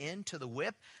tied into the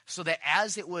whip, so that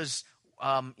as it was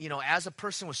as a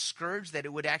person was scourged, that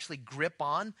it would actually grip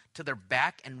on to their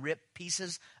back and rip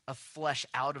pieces of flesh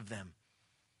out of them.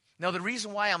 Now, the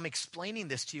reason why I'm explaining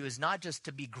this to you is not just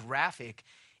to be graphic.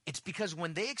 It's because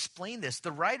when they explained this,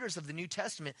 the writers of the New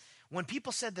Testament, when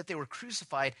people said that they were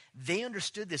crucified, they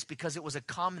understood this because it was a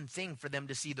common thing for them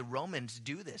to see the Romans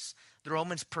do this. The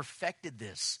Romans perfected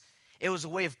this. It was a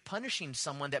way of punishing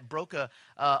someone that broke a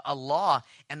law,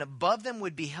 and above them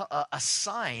would be a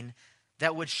sign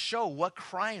that would show what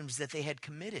crimes that they had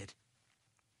committed.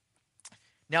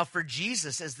 Now for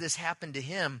Jesus, as this happened to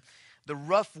him, the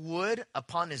rough wood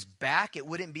upon his back, it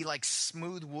wouldn't be like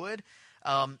smooth wood.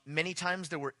 Many times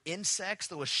there were insects,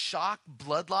 there was shock,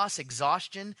 blood loss,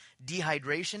 exhaustion,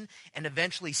 dehydration, and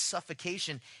eventually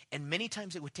suffocation. And many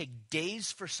times it would take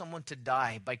days for someone to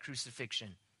die by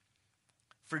crucifixion.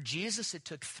 For Jesus, it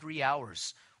took 3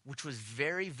 hours, which was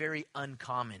very, very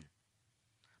uncommon.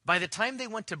 By the time they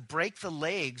went to break the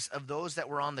legs of those that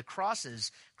were on the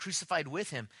crosses crucified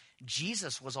with him,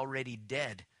 Jesus was already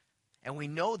dead. And we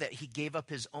know that he gave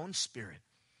up his own spirit.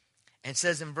 And it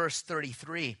says in verse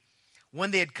 33,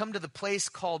 when they had come to the place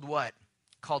called what?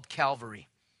 Called Calvary.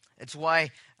 It's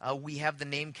why we have the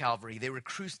name Calvary.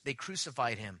 They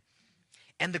crucified him.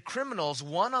 And the criminals,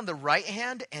 one on the right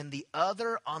hand and the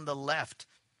other on the left.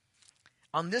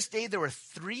 On this day, there were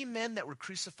 3 men that were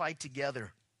crucified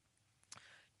together.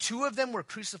 2 of them were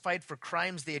crucified for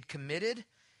crimes they had committed,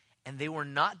 and they were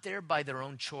not there by their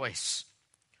own choice.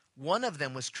 One of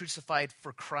them was crucified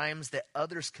for crimes that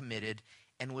others committed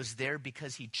and was there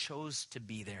because he chose to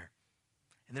be there.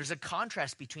 And there's a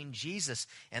contrast between Jesus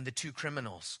and the 2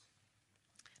 criminals.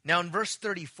 Now in verse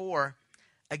 34,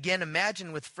 again,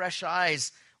 imagine with fresh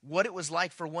eyes what it was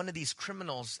like for one of these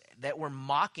criminals that were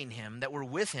mocking him, that were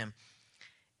with him,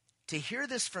 to hear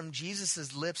this from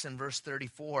Jesus' lips in verse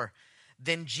 34.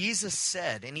 Then Jesus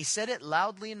said, and he said it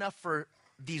loudly enough for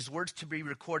these words to be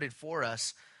recorded for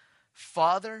us,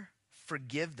 "Father,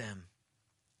 forgive them,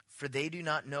 for they do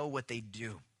not know what they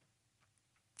do."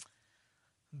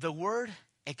 The word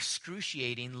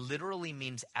excruciating literally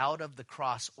means out of the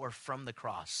cross or from the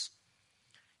cross.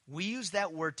 We use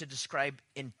that word to describe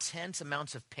intense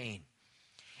amounts of pain.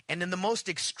 And in the most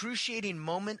excruciating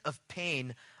moment of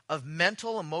pain, of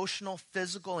mental, emotional,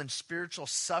 physical, and spiritual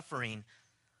suffering,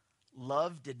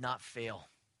 love did not fail.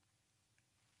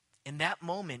 In that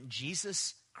moment,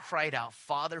 Jesus cried out,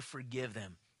 "Father, forgive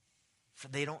them, for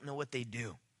they don't know what they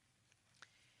do."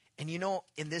 And you know,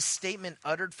 in this statement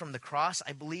uttered from the cross,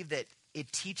 I believe that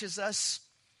it teaches us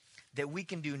that we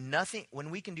can do nothing. When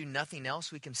we can do nothing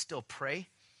else, we can still pray.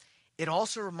 It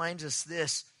also reminds us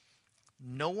this: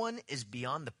 no one is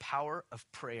beyond the power of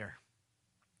prayer.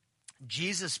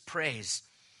 Jesus prays.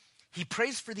 He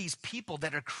prays for these people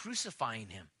that are crucifying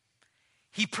him.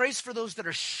 He prays for those that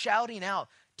are shouting out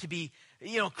to be,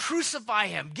 crucify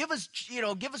him. Give us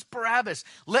Barabbas.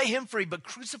 Let him free, but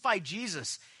crucify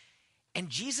Jesus. And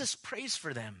Jesus prays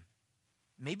for them.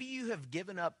 Maybe you have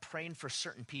given up praying for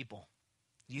certain people.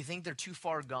 You think they're too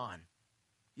far gone.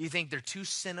 You think they're too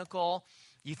cynical.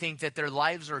 You think that their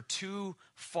lives are too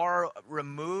far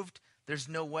removed. There's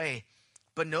no way.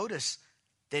 But notice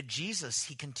that Jesus,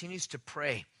 he continues to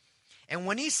pray. And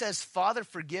when he says, "Father,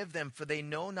 forgive them, for they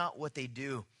know not what they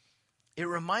do," it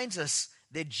reminds us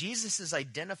that Jesus is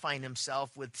identifying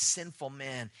himself with sinful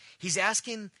man. He's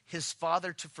asking his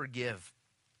Father to forgive.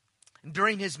 And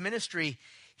during his ministry,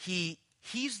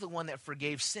 he's the one that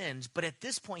forgave sins, but at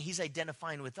this point, he's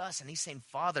identifying with us, and he's saying,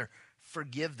 "Father,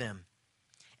 forgive them."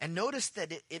 And notice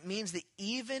that it means that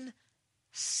even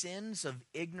sins of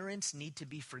ignorance need to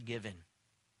be forgiven.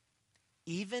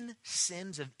 Even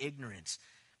sins of ignorance.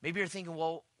 Maybe you're thinking,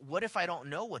 well, what if I don't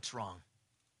know what's wrong?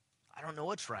 I don't know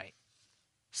what's right.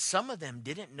 Some of them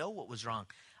didn't know what was wrong.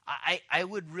 I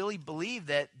would really believe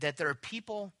that there are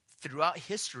people throughout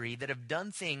history that have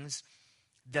done things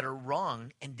that are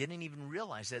wrong and didn't even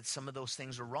realize that some of those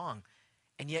things are wrong.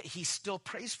 And yet he still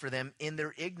prays for them in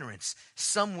their ignorance.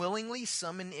 Some willingly,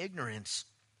 some in ignorance.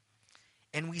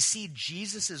 And we see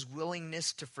Jesus'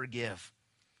 willingness to forgive.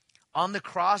 On the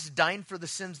cross, dying for the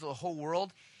sins of the whole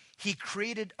world, he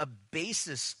created a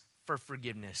basis for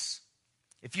forgiveness.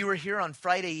 If you were here on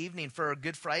Friday evening for our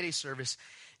Good Friday service,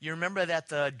 you remember that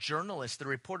the journalist, the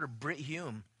reporter Brit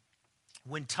Hume,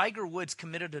 when Tiger Woods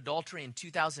committed adultery in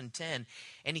 2010,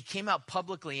 and he came out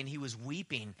publicly and he was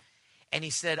weeping, and he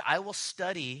said, "I will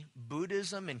study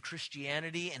Buddhism and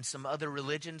Christianity and some other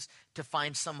religions to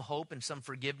find some hope and some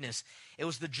forgiveness." It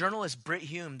was the journalist Brit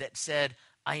Hume that said,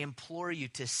 "I implore you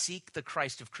to seek the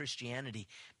Christ of Christianity,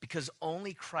 because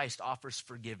only Christ offers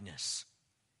forgiveness.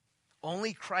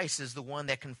 Only Christ is the one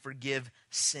that can forgive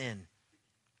sin."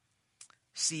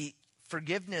 See,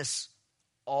 forgiveness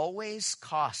always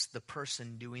costs the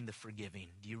person doing the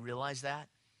forgiving. Do you realize that?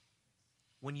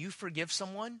 When you forgive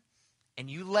someone and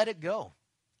you let it go,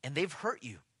 and they've hurt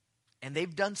you, and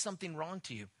they've done something wrong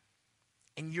to you,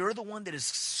 and you're the one that has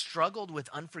struggled with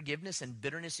unforgiveness and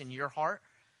bitterness in your heart,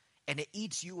 and it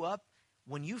eats you up,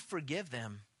 when you forgive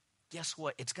them, guess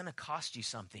what? It's going to cost you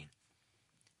something.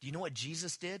 Do you know what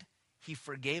Jesus did? He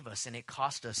forgave us, and it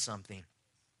cost us something.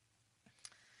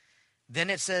 Then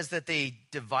it says that they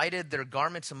divided their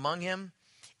garments among him,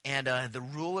 and the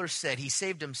ruler said, "He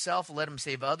saved himself, let him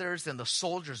save others." Then the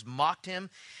soldiers mocked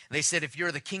him. They said, "If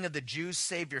you're the king of the Jews,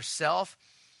 save yourself."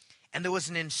 And there was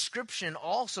an inscription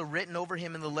also written over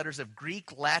him in the letters of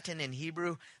Greek, Latin, and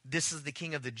Hebrew, "This is the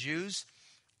King of the Jews."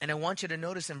 And I want you to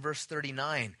notice in verse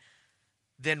 39,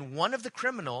 then one of the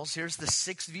criminals, here's the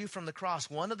sixth view from the cross,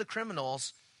 one of the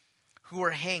criminals who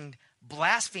were hanged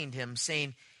blasphemed him,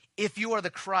 saying, "If you are the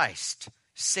Christ,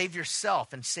 save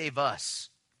yourself and save us."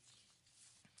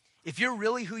 If you're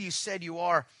really who you said you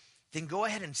are, then go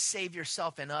ahead and save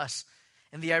yourself and us.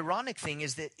 And the ironic thing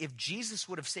is that if Jesus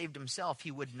would have saved himself,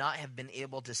 he would not have been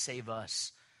able to save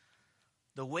us.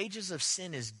 The wages of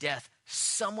sin is death.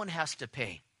 Someone has to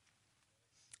pay.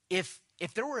 If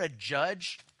there were a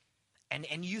judge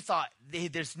and you thought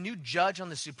there's a new judge on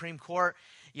the Supreme Court,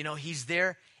 he's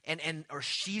there or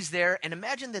she's there, and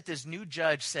imagine that this new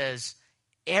judge says,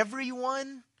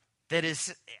 everyone that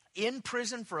is in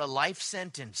prison for a life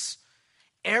sentence,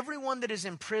 everyone that is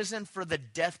in prison for the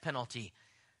death penalty,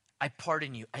 I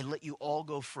pardon you. I let you all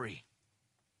go free.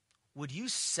 Would you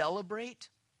celebrate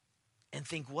and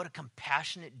think, what a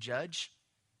compassionate judge?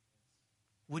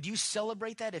 Would you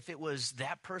celebrate that if it was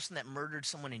that person that murdered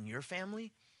someone in your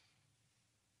family?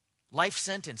 Life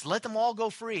sentence. Let them all go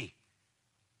free.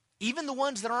 Even the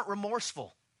ones that aren't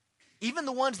remorseful. Even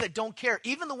the ones that don't care.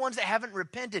 Even the ones that haven't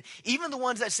repented. Even the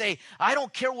ones that say, I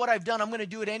don't care what I've done. I'm going to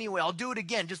do it anyway. I'll do it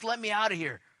again. Just let me out of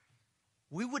here.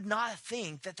 We would not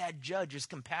think that judge is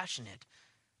compassionate.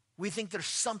 We think there's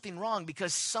something wrong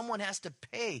because someone has to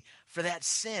pay for that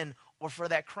sin or for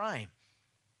that crime.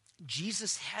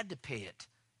 Jesus had to pay it.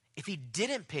 If he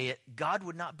didn't pay it, God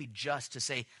would not be just to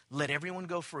say, let everyone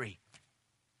go free.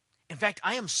 In fact,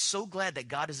 I am so glad that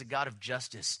God is a God of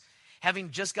justice.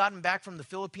 Having just gotten back from the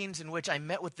Philippines, in which I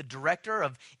met with the director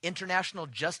of International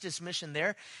Justice Mission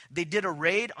there, they did a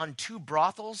raid on 2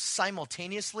 brothels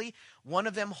simultaneously, one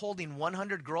of them holding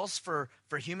 100 girls for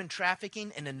human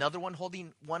trafficking and another one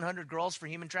holding 100 girls for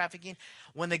human trafficking.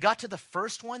 When they got to the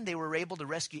first one, they were able to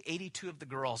rescue 82 of the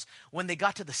girls. When they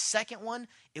got to the second one,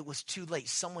 it was too late.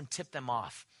 Someone tipped them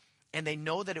off. And they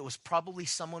know that it was probably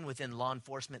someone within law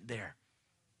enforcement there.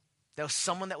 That was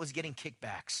someone that was getting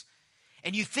kickbacks.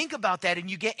 And you think about that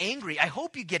and you get angry. I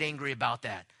hope you get angry about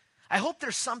that. I hope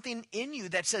there's something in you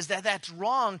that says that that's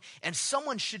wrong and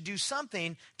someone should do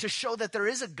something to show that there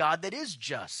is a God that is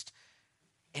just.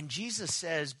 And Jesus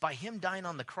says by him dying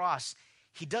on the cross,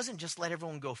 he doesn't just let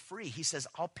everyone go free. He says,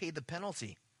 I'll pay the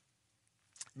penalty.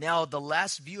 Now, the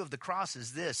last view of the cross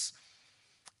is this.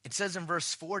 It says in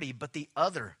verse 40, but the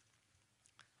other,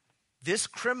 this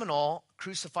criminal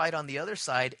crucified on the other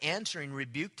side, answering,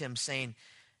 rebuked him, saying,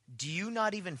 do you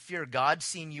not even fear God,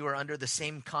 seeing you are under the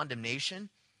same condemnation?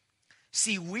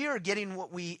 See, we are getting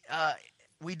what we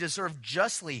deserve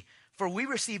justly, for we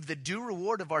receive the due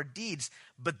reward of our deeds,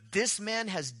 but this man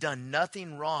has done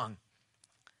nothing wrong.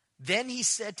 Then he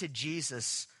said to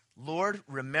Jesus, Lord,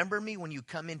 remember me when you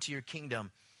come into your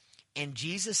kingdom. And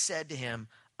Jesus said to him,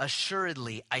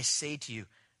 assuredly, I say to you,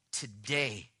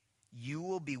 today you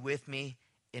will be with me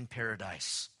in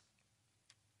paradise.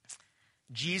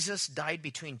 Jesus died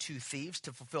between 2 thieves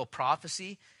to fulfill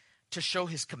prophecy, to show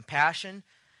his compassion,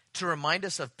 to remind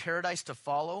us of paradise to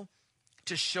follow,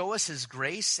 to show us his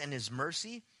grace and his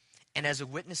mercy, and as a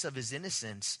witness of his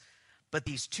innocence. But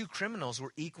these 2 criminals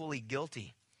were equally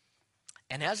guilty.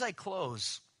 And as I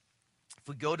close, if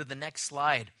we go to the next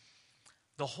slide,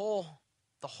 the whole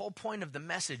point of the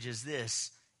message is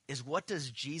this, is what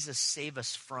does Jesus save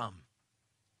us from?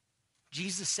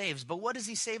 Jesus saves, but what does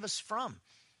he save us from?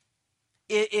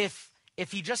 If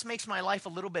he just makes my life a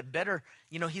little bit better,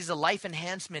 he's a life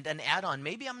enhancement, an add-on.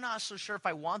 Maybe I'm not so sure if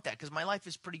I want that because my life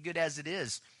is pretty good as it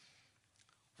is.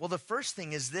 Well, the first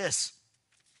thing is this.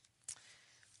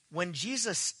 When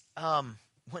Jesus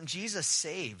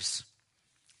saves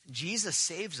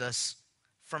us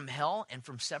from hell and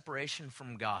from separation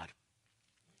from God.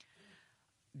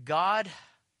 God,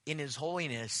 in his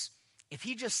holiness, if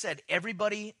he just said,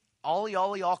 everybody, all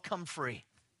y'all come free.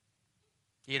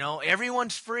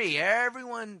 Everyone's free.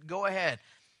 Everyone go ahead.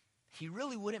 He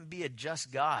really wouldn't be a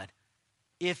just God.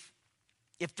 If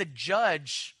the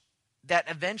judge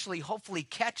that eventually hopefully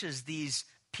catches these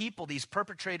people, these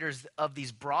perpetrators of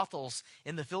these brothels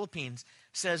in the Philippines,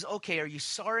 says, okay, are you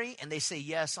sorry? And they say,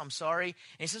 yes, I'm sorry.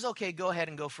 And he says, okay, go ahead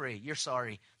and go free. You're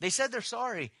sorry. They said they're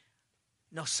sorry.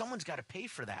 No, someone's got to pay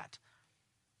for that.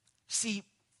 See,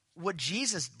 what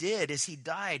Jesus did is he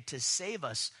died to save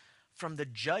us from the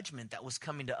judgment that was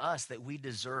coming to us that we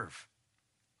deserve.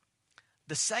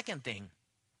 The second thing,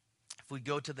 if we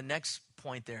go to the next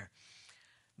point there,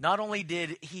 not only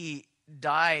did he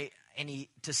die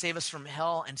to save us from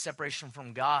hell and separation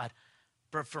from God,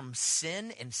 but from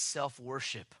sin and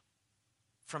self-worship.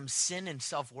 From sin and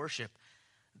self-worship.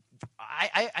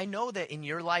 I know that in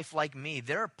your life, like me,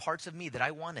 there are parts of me that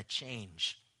I want to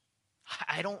change.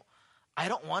 I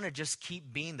don't want to just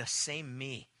keep being the same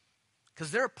me.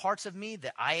 Because there are parts of me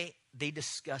that they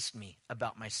disgust me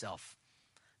about myself.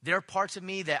 There are parts of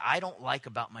me that I don't like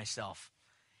about myself.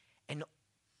 And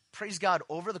praise God,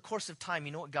 over the course of time,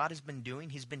 you know what God has been doing?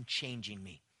 He's been changing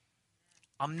me.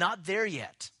 I'm not there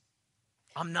yet.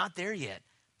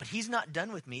 But he's not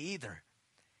done with me either.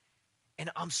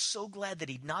 And I'm so glad that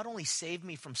he not only saved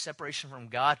me from separation from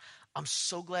God, I'm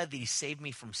so glad that he saved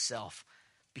me from self.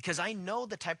 because I know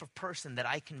the type of person that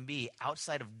I can be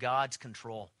outside of God's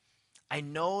control. I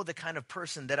know the kind of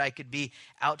person that I could be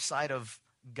outside of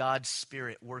God's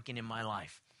Spirit working in my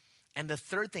life. And the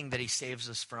third thing that he saves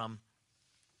us from,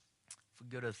 if we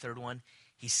go to the third one,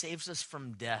 he saves us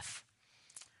from death.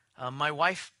 My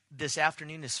wife this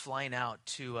afternoon is flying out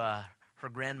to her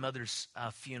grandmother's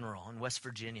funeral in West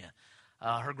Virginia.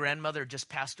 Her grandmother just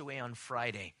passed away on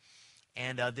Friday.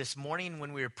 And this morning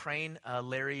when we were praying,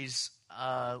 where's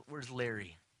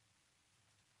Larry?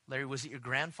 Larry, was it your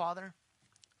grandfather?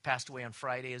 Passed away on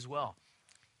Friday as well.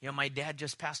 You know, my dad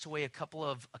just passed away a couple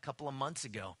of months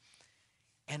ago.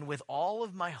 And with all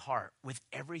of my heart, with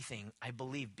everything, I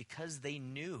believe because they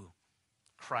knew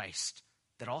Christ,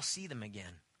 that I'll see them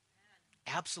again.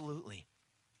 Absolutely.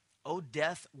 Oh,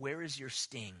 death, where is your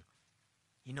sting?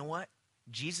 You know what?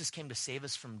 Jesus came to save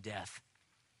us from death.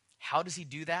 How does he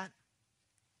do that?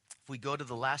 If we go to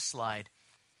the last slide,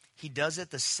 he does it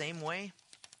the same way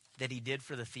that he did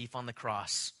for the thief on the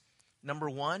cross. Number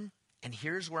one, and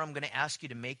here's where I'm going to ask you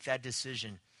to make that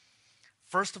decision.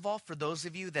 First of all, for those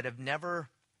of you that have never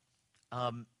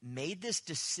made this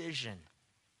decision,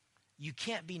 you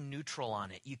can't be neutral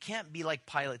on it. You can't be like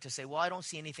Pilate to say, well, I don't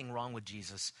see anything wrong with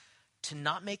Jesus. To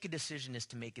not make a decision is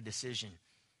to make a decision.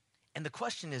 And the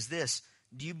question is this: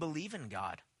 do you believe in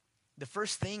God? The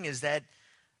first thing is that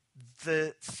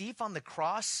the thief on the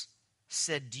cross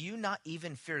said, do you not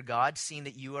even fear God, seeing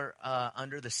that you are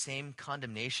under the same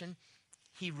condemnation?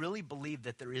 He really believed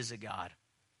that there is a God.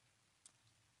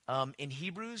 In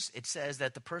Hebrews, it says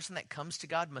that the person that comes to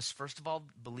God must first of all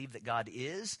believe that God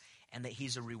is, and that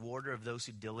he's a rewarder of those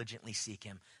who diligently seek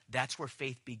him. That's where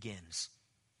faith begins.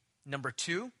 Number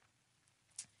two,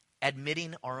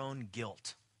 admitting our own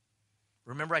guilt.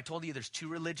 Remember, I told you there's two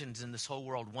religions in this whole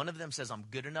world. One of them says I'm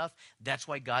good enough. That's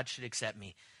why God should accept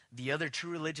me. The other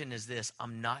true religion is this: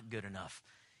 I'm not good enough.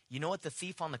 You know what the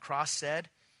thief on the cross said?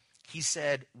 He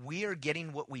said, we are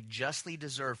getting what we justly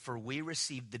deserve, for we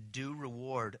received the due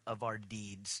reward of our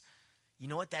deeds. You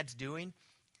know what that's doing?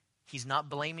 He's not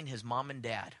blaming his mom and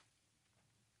dad.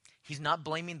 He's not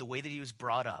blaming the way that he was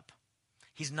brought up.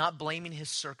 He's not blaming his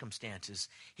circumstances.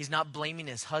 He's not blaming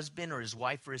his husband or his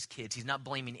wife or his kids. He's not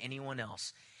blaming anyone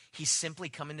else. He's simply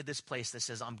coming to this place that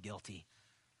says, I'm guilty.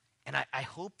 And I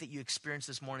hope that you experience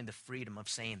this morning the freedom of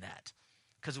saying that.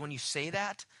 Because when you say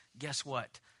that, guess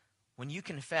what? When you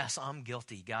confess, I'm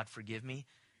guilty, God forgive me,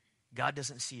 God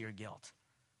doesn't see your guilt.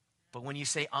 But when you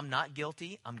say, I'm not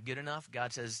guilty, I'm good enough,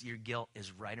 God says your guilt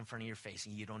is right in front of your face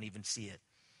and you don't even see it.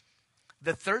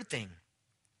 The third thing,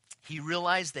 he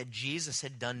realized that Jesus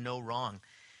had done no wrong.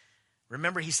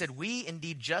 Remember, he said, we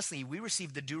indeed justly, we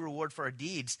received the due reward for our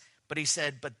deeds. But he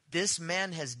said, but this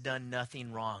man has done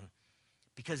nothing wrong.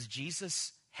 Because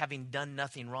Jesus, having done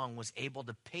nothing wrong, was able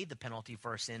to pay the penalty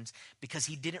for our sins because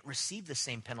he didn't receive the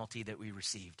same penalty that we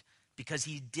received. Because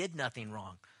he did nothing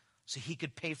wrong. So he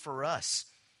could pay for us.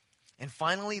 And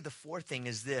finally, the fourth thing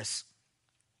is this.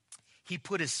 He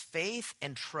put his faith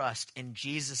and trust in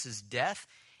Jesus' death,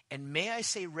 and may I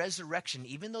say resurrection,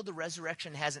 even though the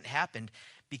resurrection hasn't happened,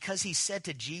 because he said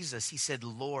to Jesus, he said,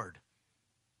 Lord,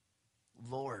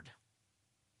 Lord.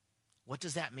 What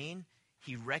does that mean?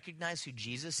 He recognized who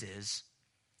Jesus is.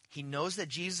 He knows that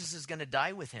Jesus is going to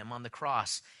die with him on the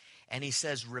cross. And he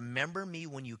says, remember me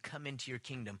when you come into your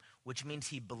kingdom, which means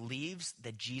he believes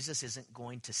that Jesus isn't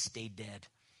going to stay dead.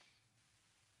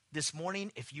 This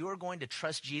morning, if you are going to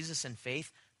trust Jesus in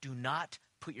faith, do not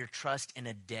put your trust in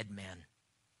a dead man.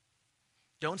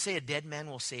 Don't say a dead man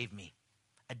will save me.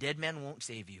 A dead man won't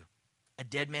save you. A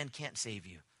dead man can't save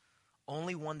you.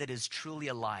 Only one that is truly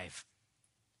alive.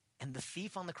 And the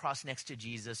thief on the cross next to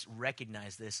Jesus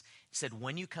recognized this. He said,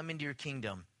 when you come into your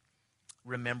kingdom,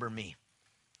 remember me.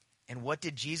 And what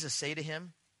did Jesus say to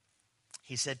him?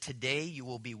 He said, today you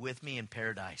will be with me in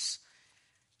paradise.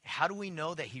 How do we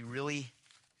know that he really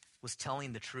was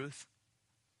telling the truth?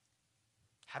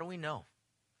 How do we know?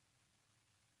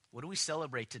 What do we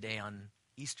celebrate today on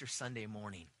Easter Sunday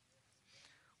morning?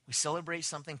 We celebrate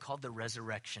something called the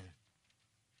resurrection.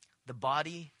 The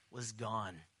body was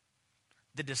gone.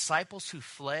 The disciples who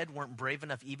fled weren't brave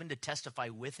enough even to testify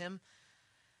with him.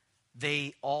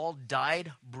 They all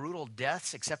died brutal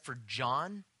deaths except for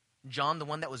John. John, the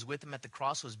one that was with him at the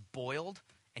cross, was boiled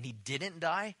and he didn't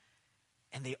die.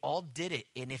 And they all did it.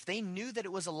 And if they knew that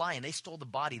it was a lie and they stole the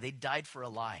body, they died for a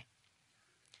lie.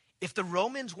 If the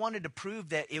Romans wanted to prove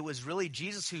that it was really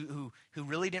Jesus who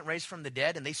really didn't raise from the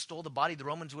dead and they stole the body, the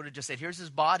Romans would have just said, here's his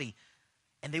body.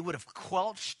 And they would have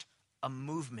quelched a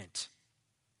movement.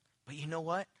 But you know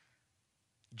what?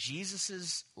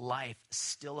 Jesus' life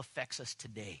still affects us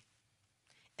today.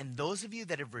 And those of you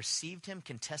that have received him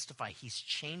can testify he's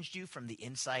changed you from the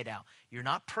inside out. You're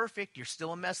not perfect. You're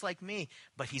still a mess like me,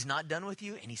 but he's not done with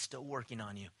you and he's still working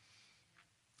on you.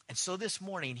 And so this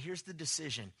morning, here's the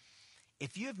decision.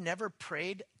 If you have never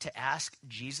prayed to ask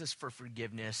Jesus for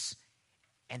forgiveness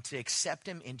and to accept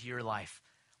him into your life,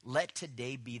 let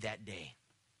today be that day.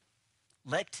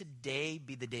 Let today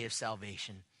be the day of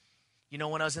salvation. You know,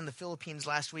 when I was in the Philippines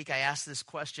last week, I asked this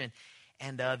question,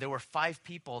 and there were 5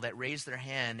 people that raised their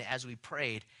hand as we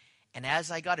prayed. And as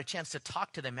I got a chance to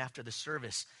talk to them after the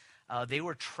service, they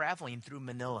were traveling through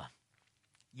Manila.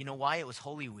 You know why? It was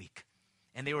Holy Week,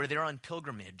 and they were there on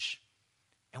pilgrimage.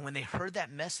 And when they heard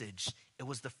that message, it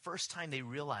was the first time they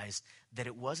realized that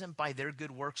it wasn't by their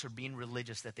good works or being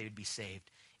religious that they would be saved.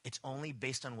 It's only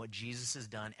based on what Jesus has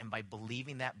done and by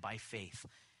believing that by faith.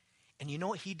 And you know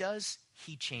what he does?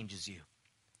 He changes you.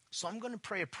 So I'm going to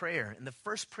pray a prayer. And the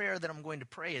first prayer that I'm going to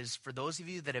pray is for those of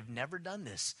you that have never done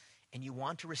this and you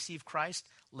want to receive Christ,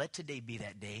 let today be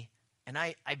that day. And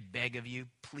I beg of you,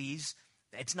 please,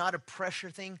 it's not a pressure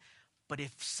thing, but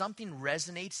if something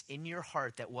resonates in your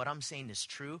heart that what I'm saying is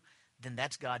true, then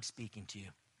that's God speaking to you.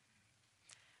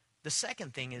 The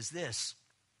second thing is this.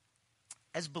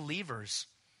 As believers,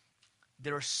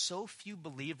 there are so few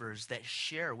believers that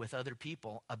share with other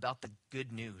people about the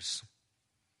good news.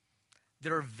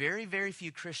 There are very, very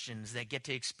few Christians that get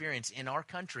to experience in our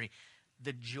country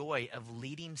the joy of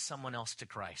leading someone else to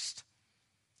Christ.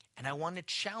 And I want to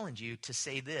challenge you to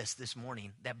say this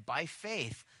morning, that by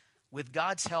faith, with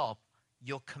God's help,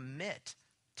 you'll commit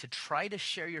to try to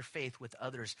share your faith with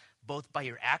others, both by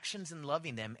your actions in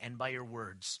loving them and by your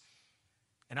words.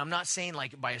 And I'm not saying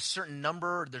like by a certain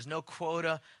number, there's no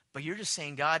quota, but you're just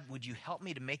saying, God, would you help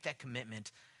me to make that commitment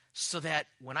so that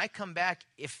when I come back,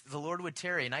 if the Lord would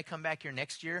tarry and I come back here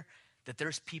next year, that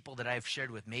there's people that I've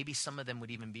shared with. Maybe some of them would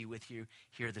even be with you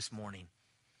here this morning.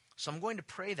 So I'm going to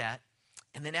pray that.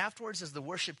 And then afterwards, as the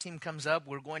worship team comes up,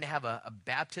 we're going to have a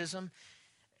baptism.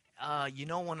 You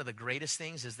know, one of the greatest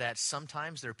things is that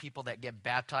sometimes there are people that get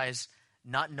baptized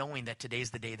not knowing that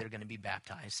today's the day they're going to be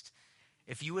baptized.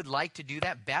 If you would like to do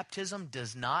that, baptism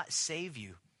does not save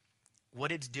you.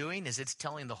 What it's doing is it's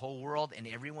telling the whole world and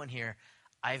everyone here,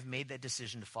 I've made that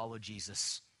decision to follow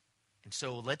Jesus. And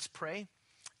so let's pray.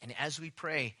 And as we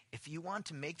pray, if you want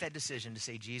to make that decision to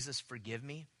say, Jesus, forgive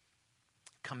me,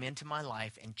 come into my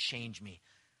life and change me,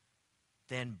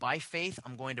 then by faith,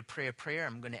 I'm going to pray a prayer.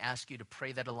 I'm going to ask you to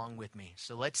pray that along with me.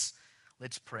 So let's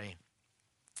pray.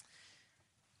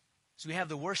 So we have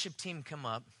the worship team come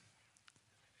up.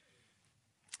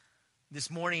 This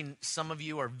morning, some of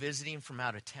you are visiting from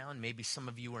out of town. Maybe some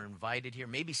of you are invited here.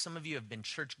 Maybe some of you have been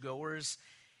churchgoers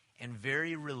and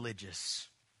very religious.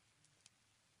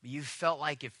 You felt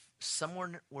like if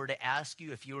someone were to ask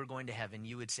you if you were going to heaven,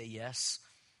 you would say yes,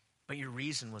 but your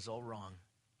reason was all wrong.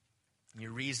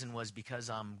 Your reason was because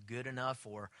I'm good enough,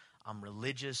 or I'm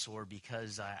religious, or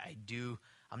because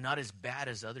I'm not as bad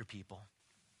as other people.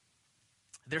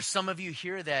 There's some of you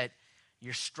here that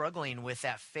you're struggling with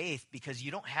that faith because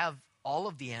you don't have all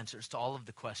of the answers to all of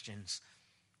the questions.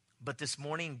 But this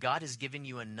morning, God has given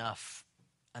you enough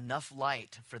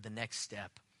light for the next step.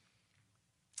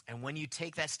 And when you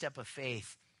take that step of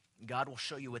faith, God will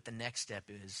show you what the next step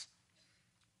is.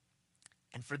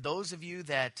 And for those of you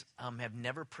that have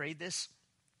never prayed this,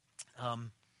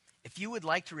 if you would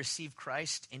like to receive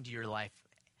Christ into your life,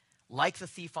 like the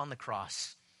thief on the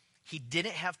cross, he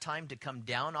didn't have time to come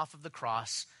down off of the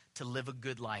cross to live a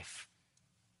good life.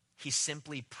 He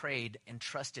simply prayed and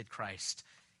trusted Christ.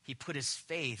 He put his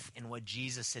faith in what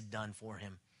Jesus had done for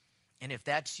him. And if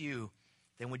that's you,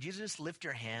 then would you just lift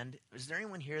your hand? Is there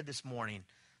anyone here this morning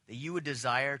that you would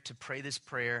desire to pray this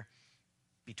prayer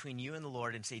between you and the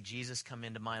Lord and say, Jesus, come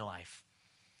into my life?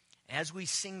 As we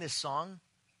sing this song,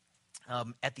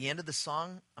 at the end of the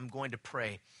song, I'm going to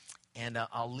pray, and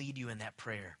I'll lead you in that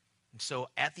prayer. And so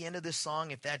at the end of this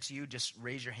song, if that's you, just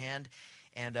raise your hand.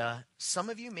 And some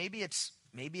of you, maybe it's,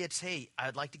 hey,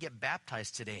 I'd like to get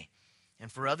baptized today.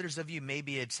 And for others of you,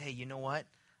 maybe it's, hey, you know what?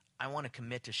 I want to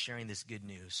commit to sharing this good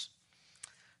news.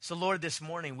 So Lord, this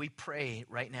morning we pray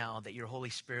right now that your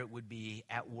Holy Spirit would be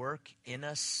at work in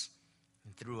us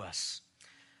and through us.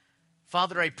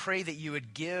 Father, I pray that you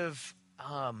would give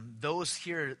those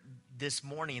here this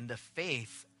morning the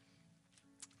faith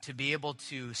to be able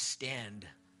to stand.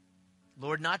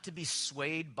 Lord, not to be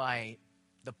swayed by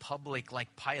the public like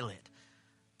Pilate,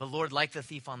 but Lord, like the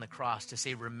thief on the cross, to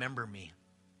say, remember me.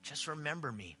 Just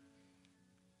remember me.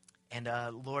 And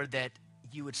Lord, that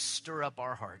you would stir up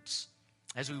our hearts.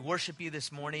 As we worship you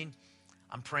this morning,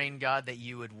 I'm praying, God, that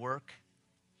you would work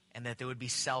and that there would be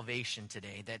salvation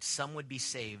today, that some would be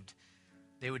saved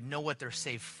They would know what they're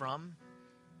saved from,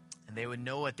 and they would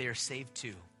know what they are saved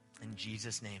to. In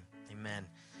Jesus' name, amen.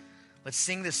 Let's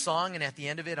sing this song, and at the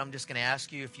end of it, I'm just going to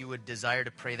ask you if you would desire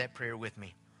to pray that prayer with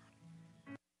me.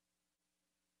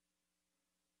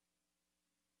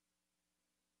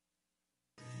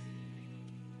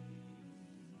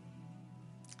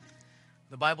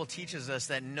 The Bible teaches us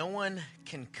that no one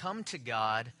can come to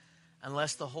God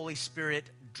unless the Holy Spirit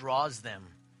draws them.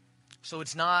 So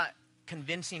it's not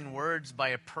convincing words by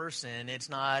a person. It's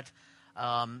not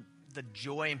the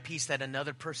joy and peace that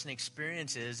another person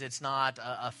experiences. It's not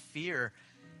a fear.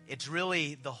 It's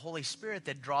really the Holy Spirit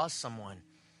that draws someone.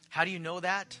 How do you know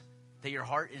that? That your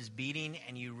heart is beating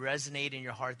and you resonate in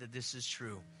your heart that this is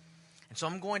true. And so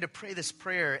I'm going to pray this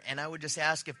prayer, and I would just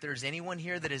ask if there's anyone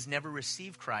here that has never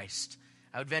received Christ.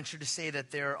 I would venture to say that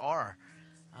there are.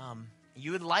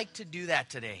 You would like to do that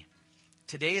today.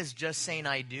 Today is just saying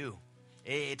I do.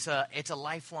 It's a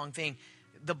lifelong thing.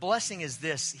 The blessing is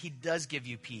this: He does give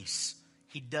you peace.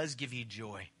 He does give you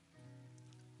joy.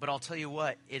 But I'll tell you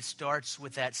what, it starts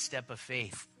with that step of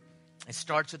faith. It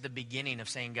starts with the beginning of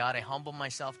saying, God, I humble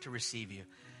myself to receive you.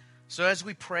 So as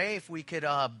we pray, if we could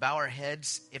bow our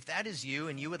heads, if that is you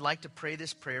and you would like to pray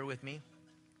this prayer with me,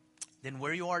 then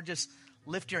where you are, just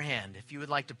lift your hand if you would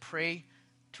like to pray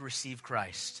to receive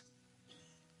Christ.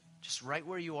 Just right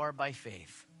where you are by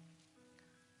faith.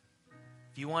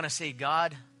 If you want to say,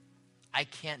 God, I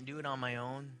can't do it on my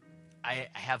own. I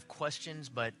have questions,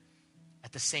 but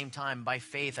at the same time, by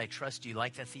faith, I trust you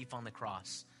like the thief on the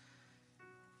cross.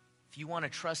 If you want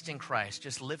to trust in Christ,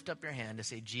 just lift up your hand to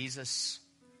say, Jesus,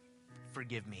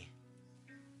 forgive me.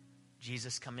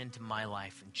 Jesus, come into my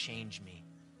life and change me.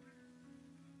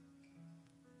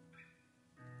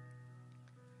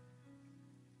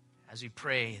 As we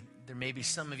pray, there may be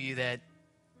some of you that,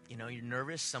 you're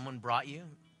nervous. Someone brought you.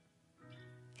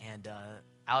 And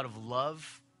out of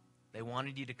love, they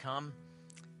wanted you to come.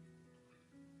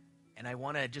 And I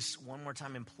want to just one more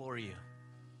time implore you.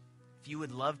 If you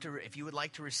would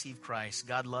like to receive Christ,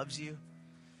 God loves you.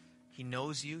 He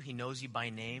knows you. He knows you by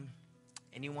name.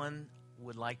 Anyone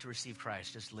would like to receive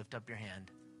Christ, just lift up your hand.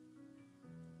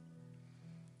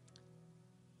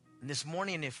 And this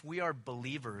morning, if we are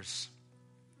believers,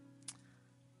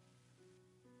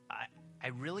 I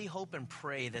really hope and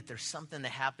pray that there's something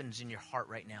that happens in your heart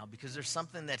right now, because there's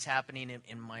something that's happening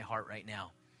in my heart right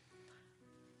now.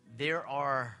 There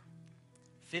are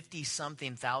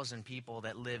 50-something thousand people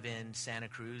that live in Santa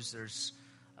Cruz. There's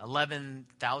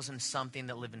 11,000 something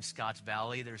that live in Scotts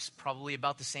Valley. There's probably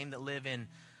about the same that live in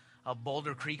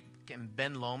Boulder Creek and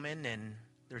Ben Lomond, and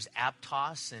there's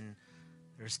Aptos, and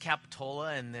there's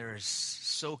Capitola, and there's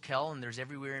Soquel, and there's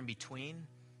everywhere in between.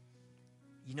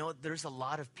 There's a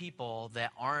lot of people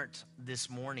that aren't this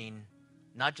morning,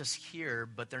 not just here,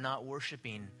 but they're not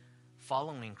worshiping,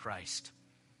 following Christ.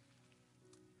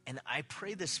 And I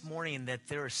pray this morning that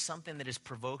there is something that is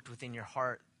provoked within your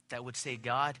heart that would say,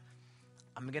 God,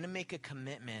 I'm going to make a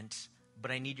commitment,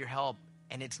 but I need your help.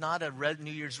 And it's not a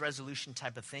New Year's resolution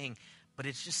type of thing, but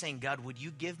it's just saying, God, would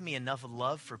you give me enough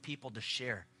love for people to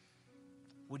share?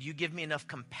 Would you give me enough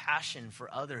compassion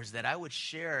for others that I would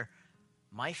share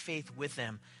my faith with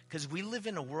them? Because we live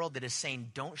in a world that is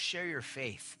saying, don't share your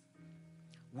faith.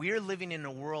 We're living in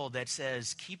a world that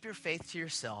says, keep your faith to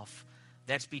yourself.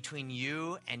 That's between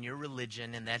you and your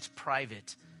religion, and that's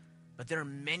private. But there are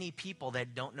many people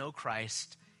that don't know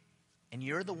Christ, and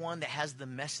you're the one that has the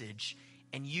message,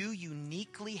 and you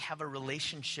uniquely have a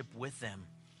relationship with them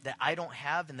that I don't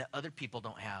have and that other people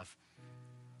don't have.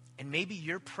 And maybe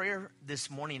your prayer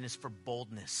this morning is for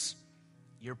boldness.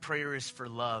 Your prayer is for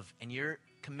love, and you're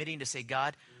committing to say,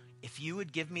 God, if you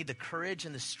would give me the courage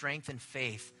and the strength and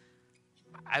faith,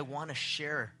 I want to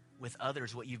share with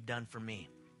others what you've done for me.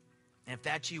 And if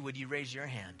that's you, would you raise your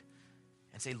hand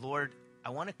and say, Lord, I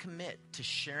want to commit to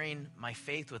sharing my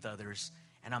faith with others,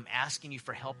 and I'm asking you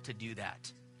for help to do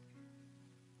that.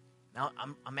 Now,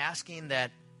 I'm asking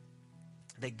that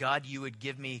God, you would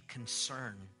give me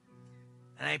concern.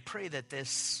 And I pray that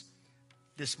this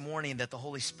morning that the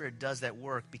Holy Spirit does that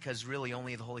work, because really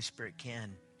only the Holy Spirit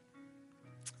can.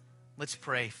 Let's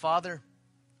pray. Father,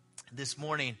 this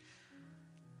morning,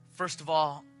 first of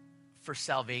all, for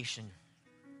salvation.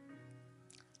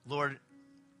 Lord,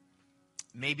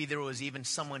 maybe there was even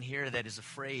someone here that is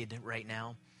afraid right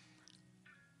now,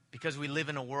 because we live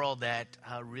in a world that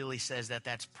really says that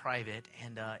that's private,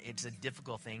 and it's a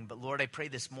difficult thing. But Lord, I pray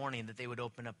this morning that they would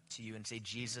open up to you and say,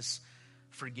 Jesus,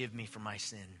 forgive me for my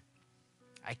sin.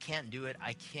 I can't do it.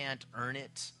 I can't earn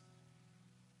it.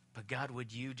 But God,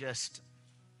 would you just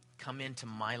come into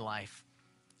my life?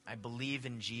 I believe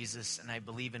in Jesus, and I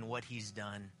believe in what he's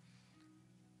done.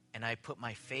 and I put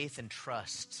my faith and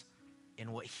trust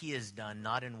in what he has done,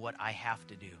 not in what I have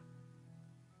to do.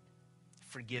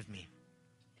 Forgive me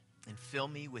and fill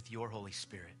me with your Holy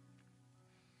Spirit.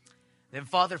 Then,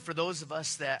 Father, for those of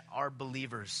us that are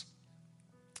believers,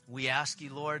 we ask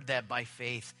you, Lord, that by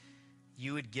faith,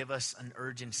 you would give us an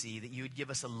urgency, that you would give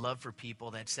us a love for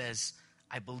people that says,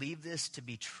 I believe this to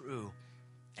be true,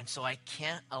 and so I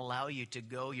can't allow you to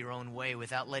go your own way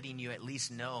without letting you at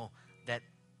least know that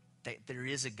there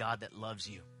is a God that loves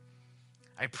you.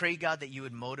 I pray, God, that you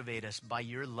would motivate us by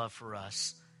your love for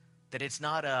us, that it's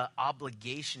not an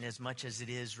obligation as much as it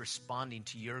is responding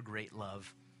to your great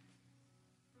love.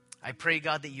 I pray,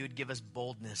 God, that you would give us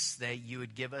boldness, that you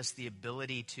would give us the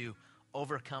ability to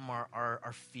overcome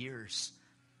our fears.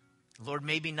 Lord,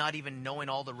 maybe not even knowing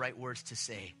all the right words to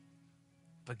say,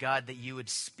 but God, that you would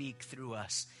speak through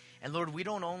us. And Lord, we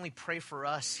don't only pray for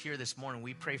us here this morning,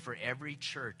 we pray for every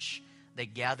church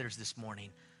that gathers this morning.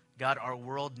 God, our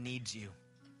world needs you.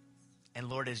 And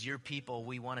Lord, as your people,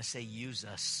 we want to say, use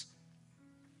us.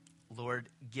 Lord,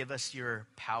 give us your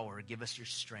power, give us your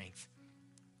strength.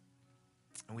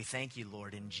 And we thank you,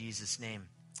 Lord, in Jesus' name.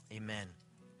 Amen.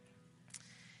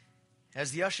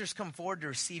 As the ushers come forward to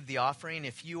receive the offering,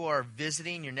 if you are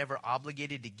visiting, you're never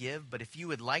obligated to give. But if you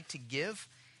would like to give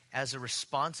as a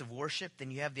response of worship,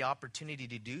 then you have the opportunity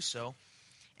to do so.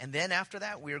 And then after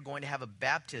that, we are going to have a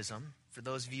baptism. For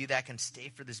those of you that can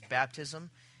stay for this baptism,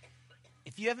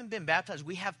 if you haven't been baptized,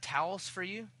 we have towels for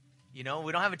you. You know,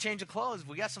 we don't have a change of clothes.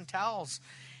 We got some towels.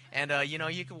 And,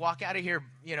 you can walk out of here,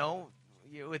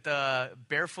 with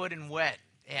barefoot and wet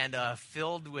and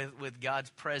filled with God's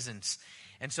presence.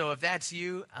 And so if that's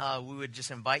you, we would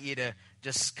just invite you to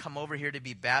just come over here to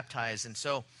be baptized. And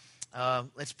so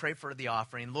let's pray for the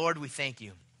offering. Lord, we thank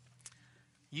you.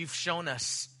 You've shown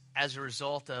us as a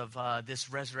result of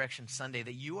this Resurrection Sunday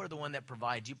that you are the one that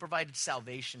provides. You provided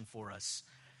salvation for us.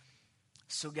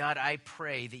 So God, I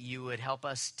pray that you would help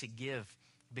us to give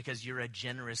because you're a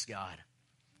generous God.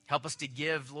 Help us to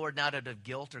give, Lord, not out of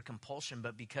guilt or compulsion,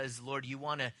 but because, Lord, you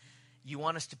want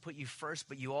us to put you first,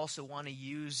 but you also want to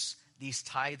use these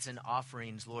tithes and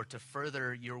offerings, Lord, to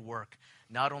further your work,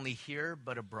 not only here,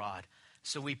 but abroad.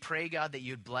 So we pray, God, that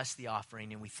you'd bless the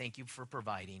offering, and we thank you for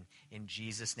providing. In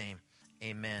Jesus' name,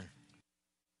 amen.